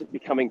without it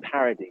becoming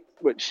parody,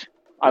 which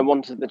I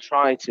wanted to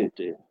try to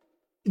do.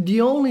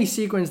 The only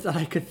sequence that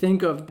I could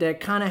think of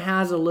that kind of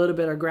has a little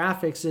bit of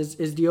graphics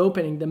is the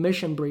opening, the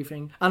mission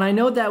briefing. And I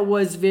know that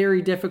was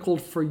very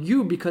difficult for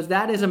you because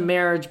that is a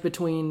marriage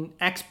between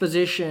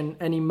exposition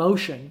and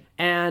emotion.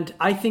 And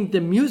I think the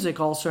music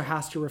also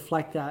has to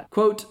reflect that.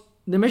 Quote,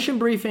 the mission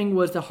briefing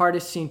was the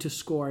hardest scene to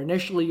score.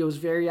 Initially, it was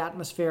very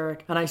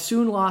atmospheric, and I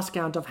soon lost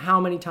count of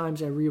how many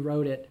times I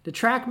rewrote it. The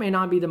track may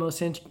not be the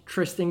most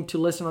interesting to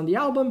listen on the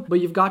album, but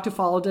you've got to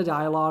follow the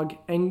dialogue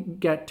and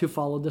get to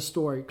follow the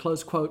story,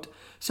 close quote.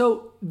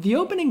 So the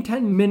opening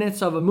 10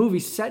 minutes of a movie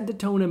set the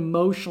tone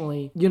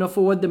emotionally,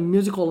 for what the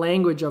musical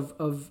language of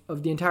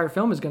the entire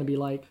film is going to be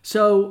like.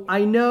 So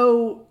I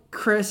know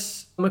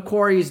Chris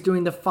McQuarrie is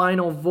doing the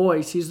final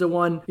voice. He's the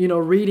one,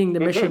 reading the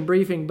mission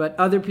briefing, but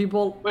other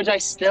people... Which I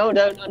still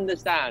don't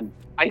understand.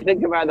 I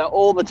think about that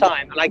all the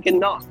time, and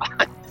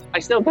I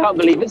still can't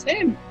believe it's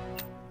him.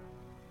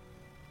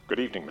 Good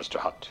evening, Mr.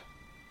 Hunt.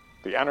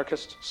 The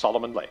anarchist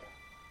Solomon Lane.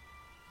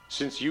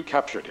 Since you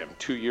captured him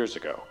 2 years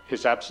ago,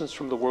 his absence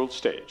from the world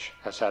stage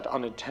has had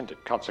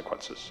unintended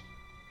consequences.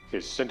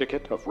 His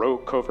syndicate of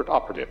rogue covert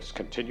operatives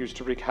continues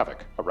to wreak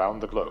havoc around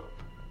the globe.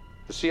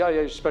 The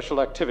CIA's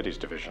Special Activities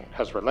Division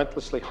has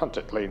relentlessly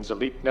hunted Lane's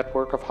elite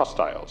network of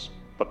hostiles,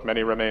 but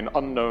many remain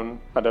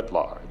unknown and at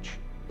large.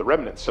 The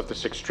remnants of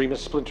this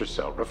extremist splinter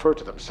cell refer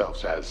to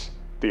themselves as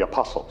the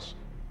Apostles.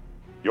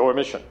 Your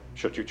mission,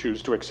 should you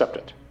choose to accept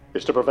it,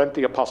 is to prevent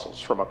the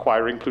Apostles from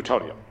acquiring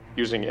plutonium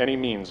using any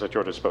means at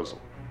your disposal.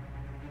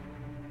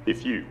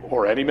 If you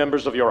or any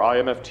members of your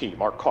IMF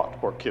team are caught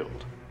or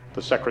killed,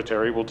 the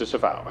Secretary will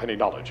disavow any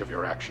knowledge of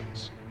your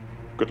actions.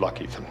 Good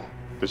luck, Ethan.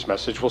 This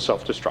message will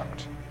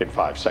self-destruct in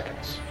 5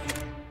 seconds.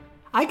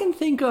 I can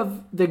think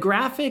of the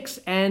graphics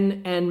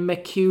and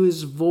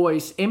McHugh's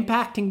voice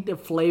impacting the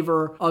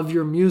flavor of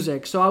your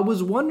music. So I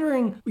was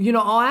wondering,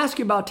 I'll ask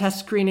you about test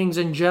screenings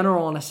in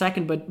general in a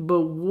second, but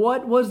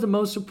what was the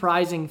most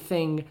surprising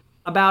thing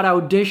about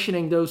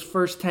auditioning those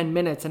first 10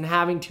 minutes and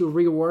having to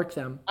rework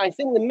them? I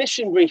think the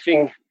mission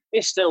briefing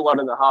is still one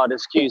of the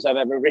hardest cues I've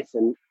ever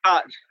written.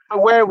 But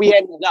where we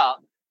ended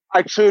up,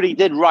 I truly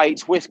did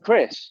write with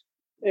Chris.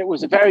 It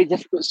was a very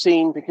difficult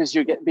scene because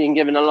you're being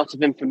given a lot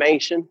of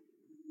information.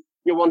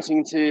 You're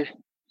wanting to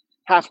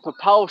have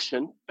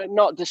propulsion, but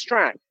not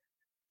distract.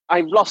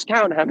 I've lost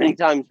count how many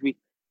times we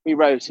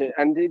wrote it,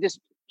 and it just,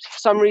 for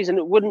some reason,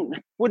 it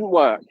wouldn't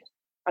work.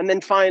 And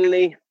then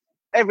finally,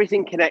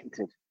 everything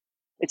connected.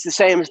 It's the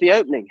same as the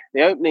opening.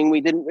 The opening we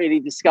didn't really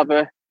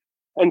discover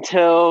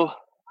until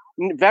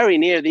very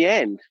near the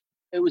end.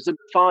 It was a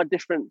far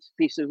different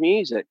piece of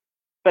music.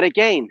 But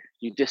again,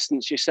 you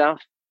distance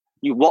yourself,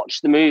 you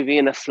watch the movie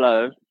in a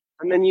flow,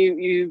 and then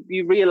you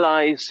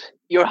realize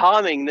you're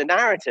harming the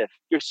narrative.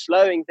 You're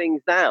slowing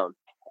things down,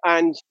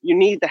 and you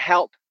need to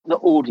help the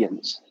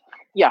audience.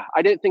 Yeah,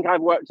 I don't think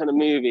I've worked on a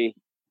movie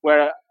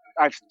where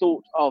I've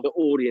thought of the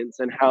audience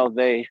and how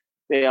they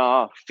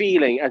are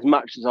feeling as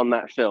much as on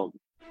that film.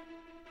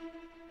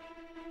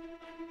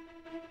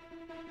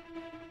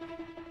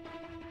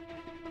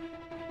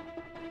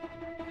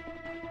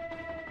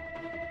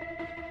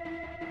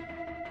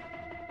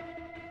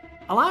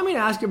 Allow me to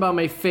ask you about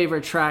my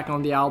favorite track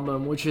on the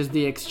album, which is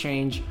The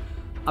Exchange.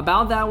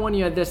 About that one,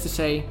 you had this to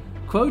say,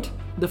 quote,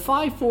 "The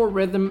 5/4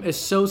 rhythm is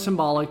so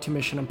symbolic to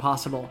Mission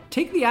Impossible.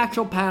 Take the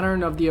actual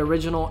pattern of the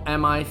original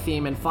MI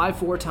theme in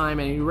 5/4 time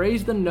and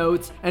erase the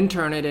notes and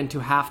turn it into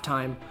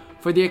halftime.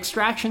 For the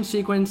extraction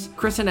sequence,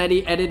 Chris and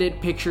Eddie edited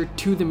picture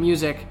to the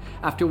music.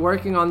 After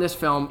working on this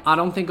film, I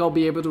don't think I'll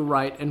be able to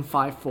write in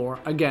 5/4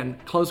 again."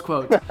 Close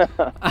quote.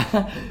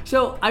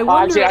 So I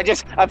wonder.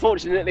 Actually,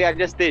 unfortunately, I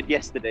just did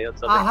yesterday or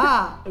something.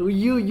 Aha!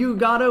 You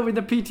got over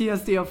the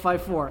PTSD of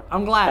 5/4.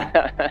 I'm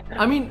glad.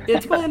 I mean,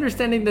 it's my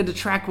understanding that the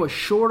track was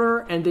shorter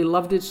and they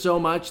loved it so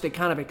much they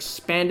kind of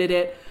expanded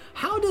it.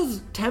 How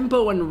does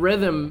tempo and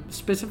rhythm,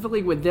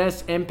 specifically with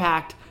this,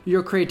 impact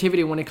your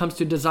creativity when it comes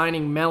to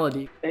designing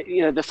melody?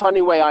 The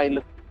funny way I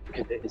look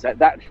at it is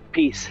that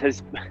piece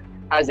has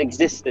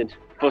existed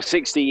for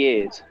 60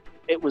 years.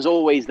 It was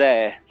always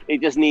there.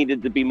 It just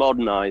needed to be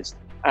modernized.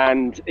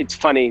 And it's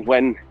funny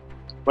when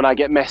I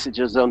get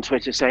messages on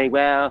Twitter saying,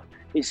 well,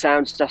 it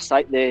sounds just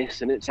like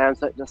this and it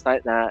sounds like just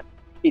like that.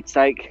 It's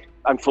like,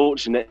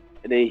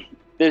 unfortunately,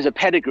 there's a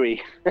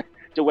pedigree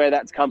to where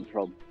that's come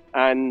from.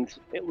 And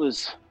it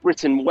was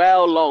written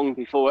well long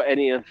before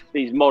any of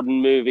these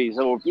modern movies,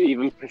 or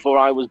even before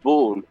I was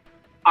born.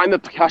 I'm a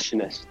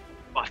percussionist.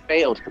 I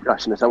failed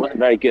percussionist. I wasn't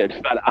very good,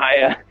 but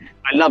I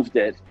loved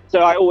it. So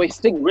I always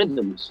think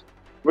rhythms.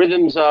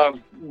 Rhythms are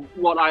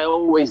what I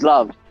always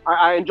loved.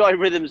 I enjoy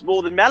rhythms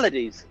more than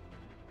melodies,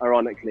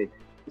 ironically.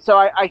 So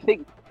I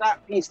think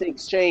that piece, The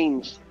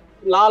Exchange,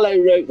 Lalo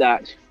wrote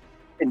that.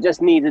 It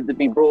just needed to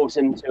be brought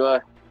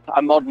into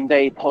a modern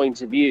day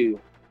point of view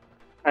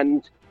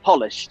and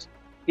polished.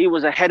 He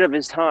was ahead of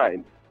his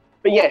time.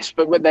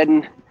 But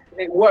then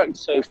it worked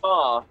so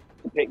far,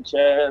 the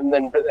picture,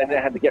 but then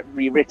it had to get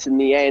rewritten in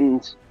the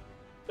end.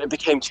 It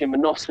became too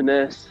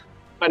monotonous.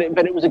 But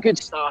it was a good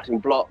starting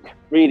block,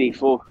 really,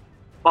 for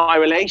my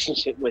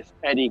relationship with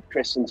Eddie,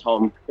 Chris, and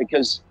Tom,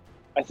 because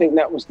I think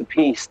that was the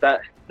piece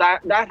that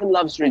and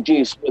Love's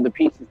Reduced were the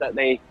pieces that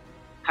they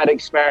had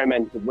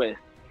experimented with.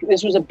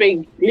 This was a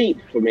big leap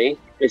for me,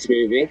 this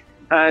movie,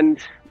 and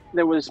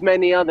there was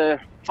many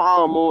other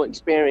far more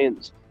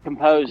experienced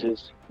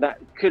composers that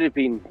could have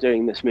been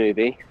doing this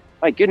movie.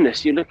 My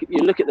goodness, you look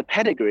at the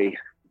pedigree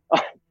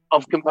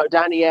of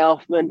Danny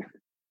Elfman,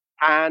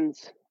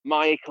 Hans,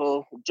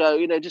 Michael,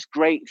 Joe, just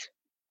great,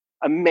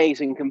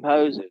 amazing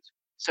composers.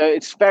 So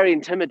it's very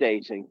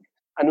intimidating.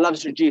 And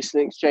Love's Reduced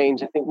and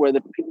Exchange, I think,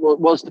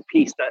 was the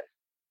piece that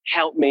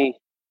helped me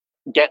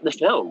get the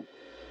film.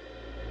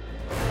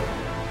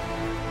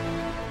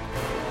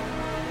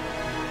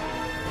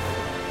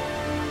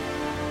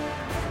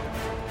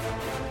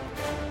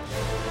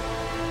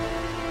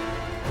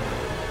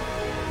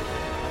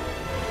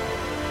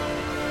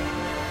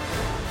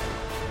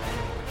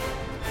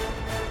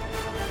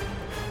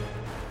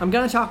 I'm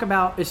going to talk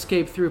about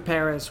Escape Through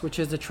Paris, which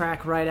is the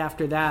track right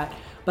after that.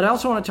 But I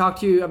also want to talk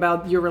to you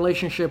about your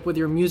relationship with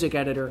your music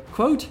editor.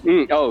 Quote,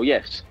 Oh,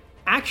 yes.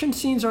 action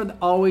scenes are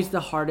always the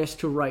hardest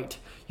to write.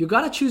 You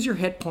gotta choose your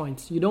hit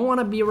points. You don't want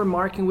to be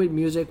remarking with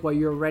music while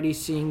you're already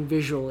seeing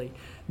visually.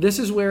 This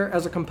is where,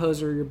 as a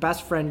composer, your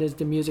best friend is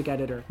the music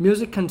editor.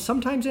 Music can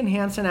sometimes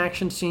enhance an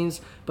action scenes,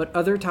 but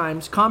other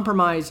times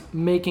compromise,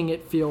 making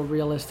it feel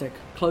realistic.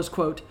 Close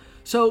quote.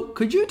 So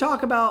could you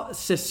talk about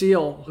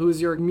Cecile,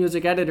 who's your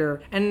music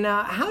editor, and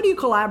how do you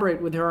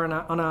collaborate with her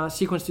on a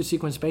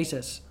sequence-to-sequence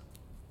basis?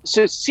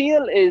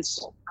 Cecile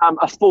is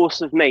a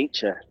force of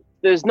nature.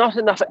 There's not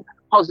enough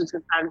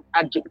positive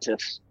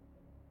adjectives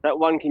that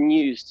one can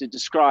use to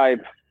describe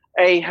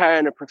her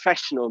in a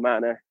professional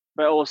manner,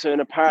 but also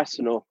in a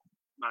personal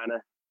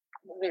manner.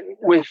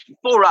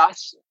 For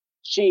us,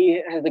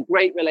 she has a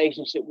great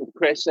relationship with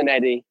Chris and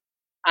Eddie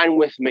and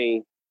with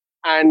me,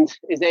 and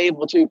is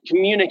able to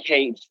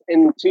communicate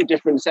in two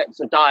different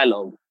sets of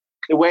dialogue.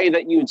 The way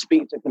that you would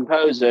speak to a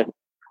composer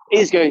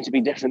is going to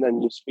be different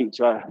than you speak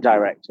to a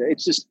director.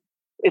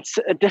 It's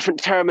a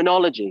different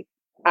terminology.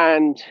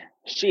 And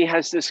she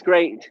has this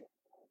great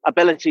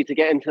ability to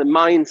get into the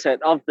mindset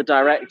of the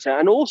director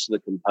and also the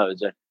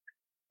composer.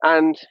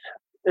 And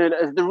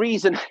the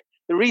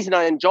reason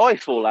I enjoy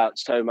Fallout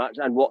so much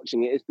and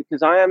watching it is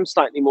because I am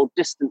slightly more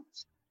distant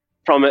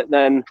from it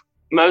than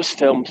most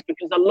films,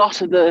 because a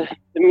lot of the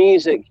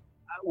music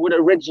would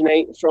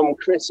originate from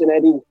Chris and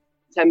Eddie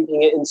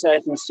temping it in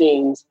certain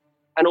scenes,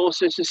 and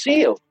also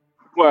Cecile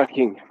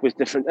working with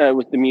different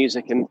with the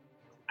music and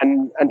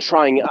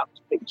trying it up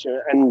to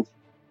picture and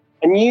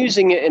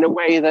using it in a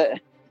way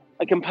that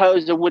a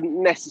composer wouldn't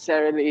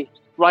necessarily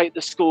write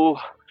the score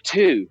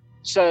to.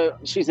 So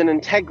she's an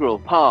integral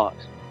part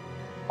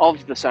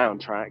of the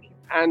soundtrack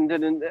and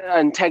an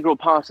integral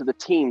part of the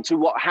team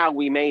to how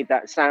we made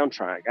that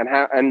soundtrack,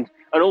 and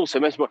also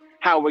most of all,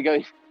 how we're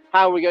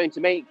going to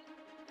make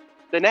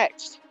the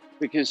next,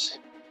 because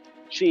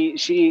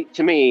she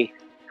to me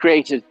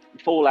created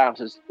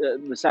Fallout as the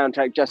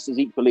soundtrack just as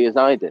equally as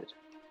I did.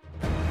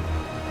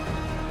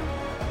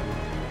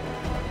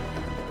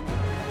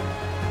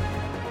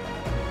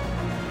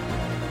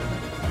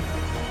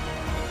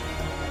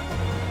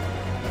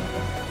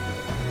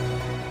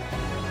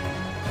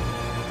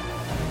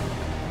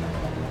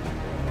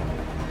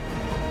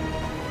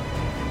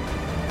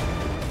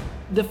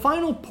 The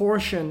final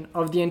portion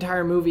of the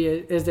entire movie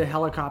is the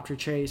helicopter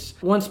chase.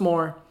 Once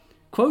more,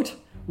 quote,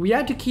 we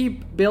had to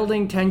keep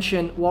building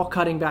tension while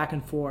cutting back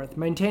and forth,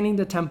 maintaining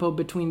the tempo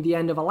between the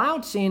end of a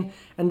loud scene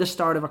and the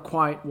start of a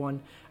quiet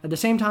one. At the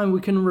same time,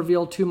 we couldn't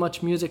reveal too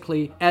much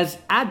musically, as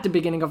at the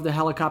beginning of the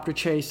helicopter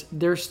chase,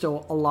 there's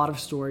still a lot of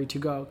story to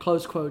go.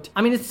 Close quote.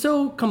 I mean, it's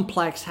so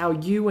complex how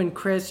you and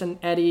Chris and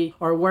Eddie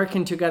are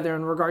working together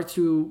in regards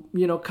to,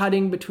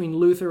 cutting between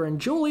Luther and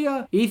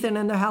Julia, Ethan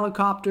in the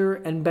helicopter,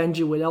 and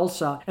Benji with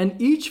Elsa.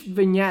 And each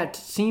vignette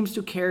seems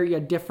to carry a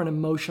different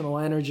emotional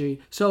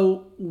energy.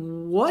 So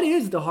what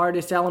is the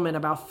hardest element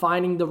about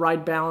finding the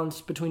right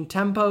balance between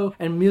tempo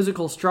and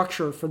musical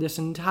structure for this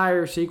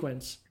entire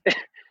sequence?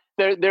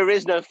 There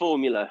is no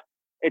formula.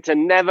 It's a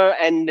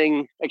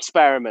never-ending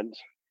experiment,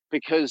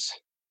 because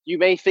you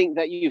may think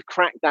that you've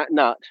cracked that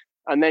nut,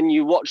 and then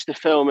you watch the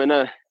film in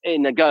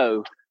a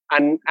go,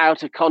 and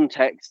out of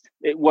context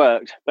it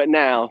worked, but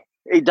now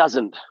it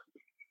doesn't.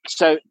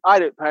 So I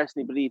don't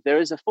personally believe there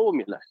is a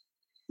formula.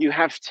 You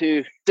have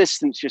to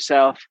distance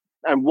yourself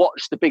and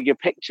watch the bigger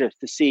picture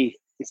to see.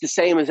 It's the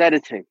same as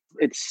editing.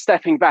 It's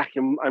stepping back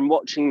and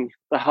watching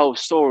the whole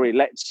story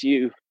lets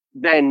you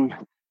then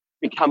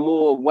become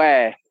more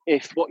aware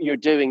if what you're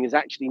doing is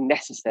actually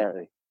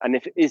necessary and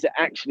if it is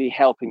actually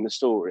helping the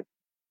story.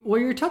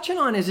 What you're touching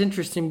on is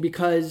interesting,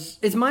 because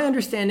it's my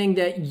understanding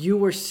that you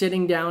were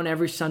sitting down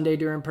every Sunday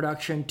during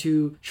production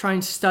to try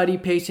and study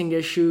pacing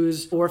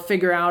issues or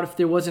figure out if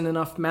there wasn't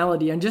enough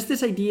melody. And just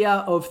this idea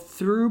of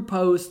through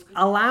post,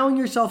 allowing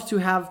yourself to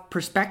have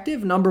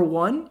perspective, number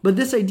one. But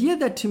this idea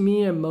that to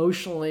me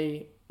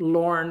emotionally,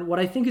 Lauren, what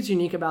I think is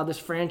unique about this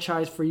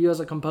franchise for you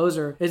as a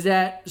composer is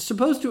that,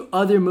 opposed to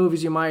other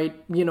movies you might,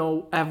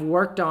 have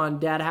worked on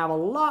that have a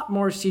lot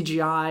more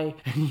CGI,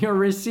 and you're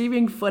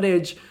receiving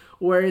footage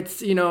where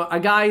it's, a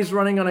guy's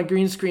running on a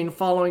green screen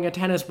following a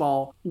tennis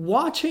ball.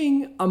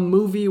 Watching a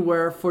movie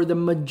where for the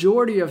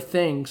majority of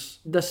things,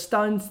 the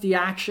stunts, the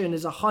action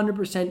is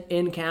 100%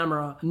 in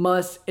camera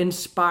must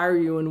inspire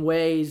you in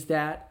ways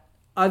that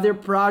other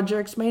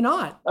projects may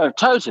not. Oh,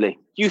 totally.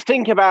 You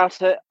think about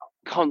it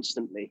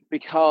constantly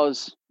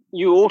because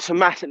you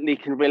automatically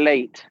can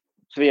relate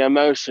to the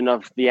emotion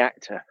of the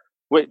actor,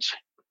 which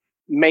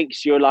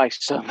makes your life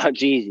so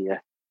much easier.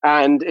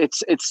 And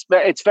it's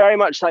very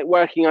much like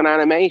working on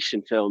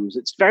animation films.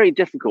 It's very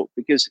difficult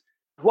because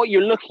what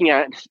you're looking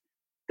at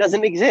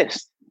doesn't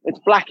exist. It's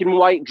black and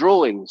white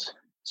drawings.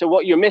 So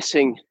what you're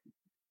missing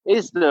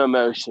is the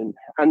emotion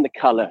and the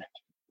color.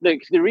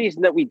 Look, the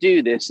reason that we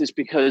do this is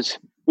because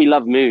we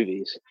love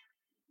movies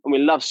and we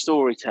love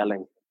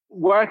storytelling.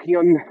 Working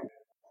on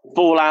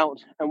Fallout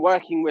and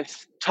working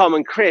with Tom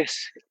and Chris,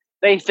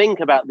 they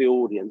think about the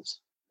audience.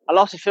 A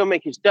lot of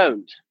filmmakers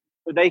don't,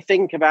 but they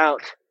think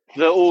about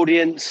the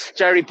audience.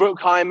 Jerry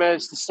Bruckheimer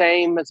is the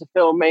same as a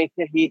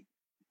filmmaker. He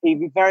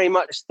very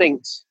much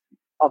thinks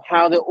of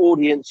how the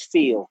audience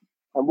feel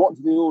and what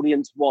do the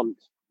audience want.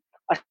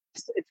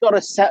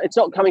 It's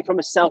not coming from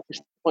a selfish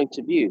point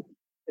of view.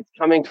 It's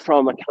coming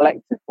from a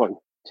collective point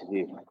of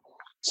view.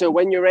 So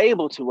when you're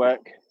able to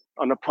work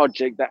on a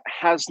project that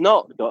has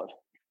not got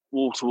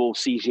wall-to-wall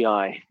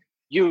CGI,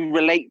 you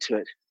relate to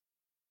it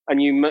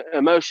and you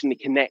emotionally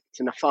connect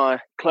in a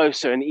far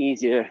closer and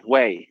easier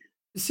way.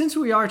 Since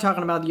we are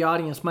talking about the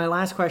audience, my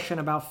last question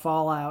about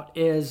Fallout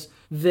is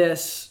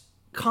this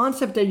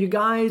concept that you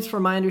guys,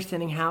 from my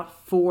understanding, have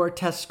 4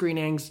 test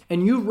screenings,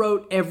 and you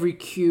wrote every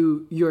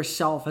cue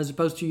yourself as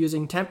opposed to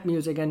using temp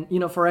music. And,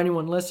 for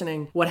anyone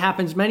listening, what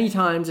happens many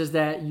times is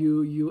that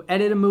you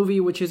edit a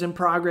movie which is in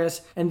progress,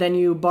 and then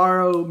you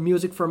borrow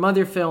music from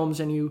other films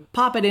and you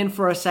pop it in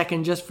for a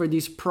second just for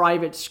these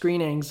private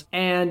screenings.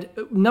 And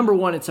number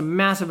one, it's a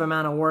massive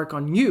amount of work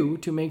on you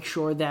to make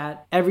sure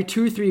that every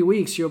 2-3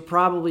 weeks you're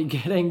probably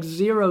getting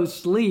 0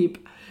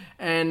 sleep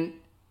and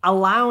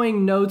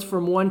allowing notes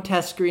from one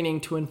test screening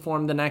to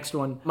inform the next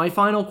one. My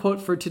final quote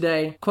for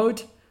today,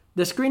 quote,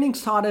 "The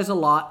screenings taught us a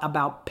lot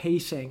about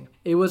pacing.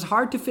 It was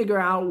hard to figure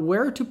out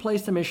where to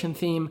place the mission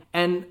theme,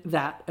 and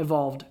that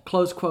evolved,"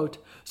 close quote.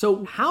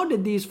 So how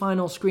did these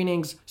final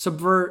screenings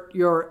subvert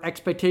your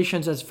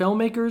expectations as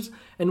filmmakers,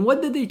 and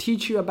what did they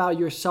teach you about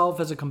yourself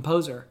as a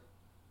composer?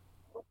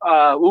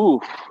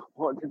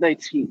 What did they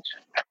teach?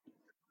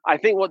 I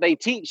think what they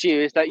teach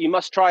you is that you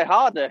must try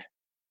harder.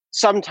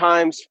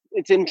 Sometimes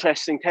it's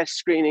interesting, test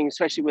screening,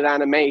 especially with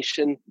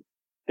animation,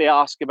 they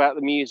ask about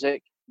the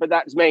music, but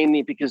that's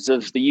mainly because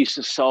of the use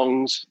of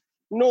songs.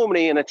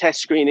 Normally in a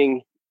test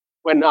screening,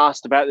 when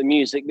asked about the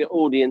music, the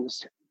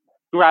audience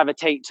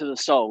gravitate to the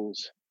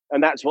songs,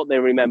 and that's what they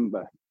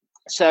remember.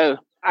 So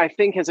I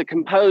think as a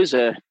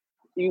composer,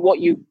 what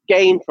you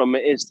gain from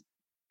it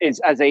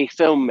is as a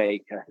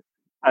filmmaker.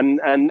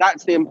 And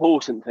that's the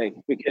important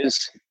thing,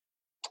 because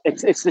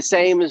it's the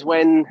same as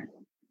when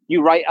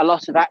you write a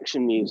lot of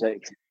action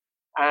music,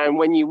 and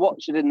when you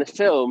watch it in the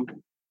film,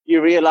 you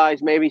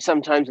realize maybe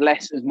sometimes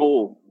less is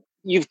more.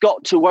 You've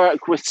got to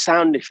work with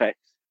sound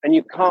effects, and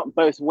you can't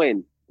both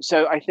win.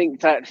 So I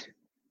think that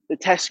the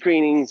test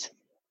screenings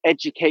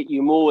educate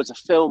you more as a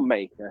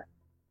filmmaker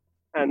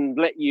and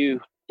let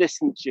you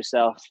distance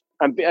yourself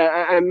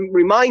and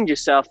remind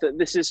yourself that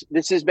this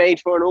is made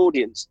for an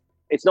audience.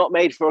 It's not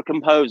made for a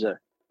composer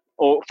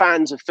or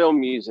fans of film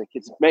music.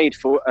 It's made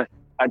for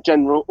a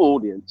general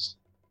audience.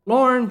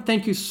 Lorne,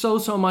 thank you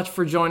so much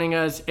for joining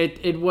us.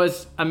 It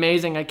was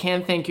amazing. I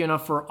can't thank you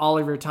enough for all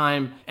of your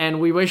time. And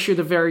we wish you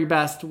the very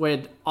best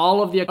with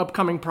all of the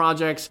upcoming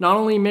projects, not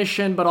only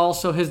Mission, but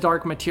also His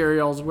Dark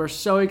Materials. We're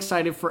so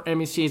excited for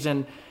Emmy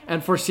season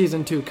and for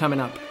season 2 coming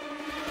up.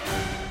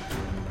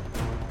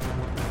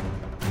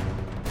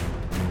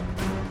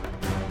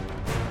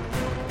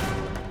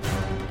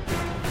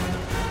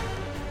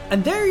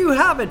 And there you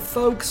have it,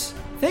 folks.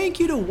 Thank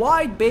you to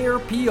White Bear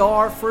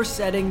PR for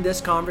setting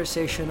this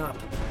conversation up,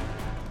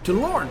 to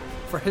Lorne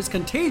for his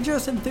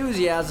contagious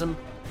enthusiasm,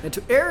 and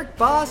to Eric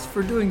Boss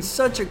for doing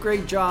such a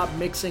great job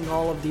mixing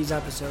all of these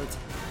episodes.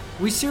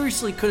 We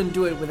seriously couldn't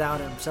do it without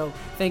him, so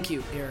thank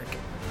you, Eric.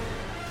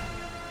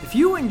 If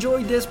you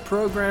enjoyed this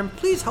program,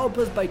 please help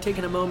us by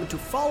taking a moment to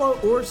follow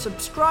or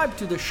subscribe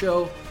to the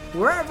show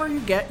wherever you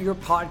get your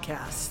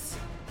podcasts.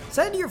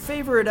 Send your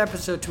favorite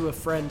episode to a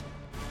friend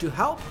to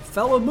help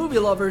fellow movie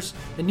lovers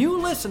and new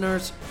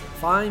listeners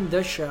find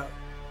the show.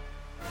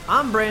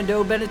 I'm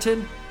Brando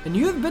Benetton, and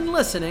you've been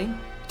listening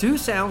to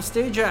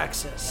Soundstage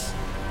Access.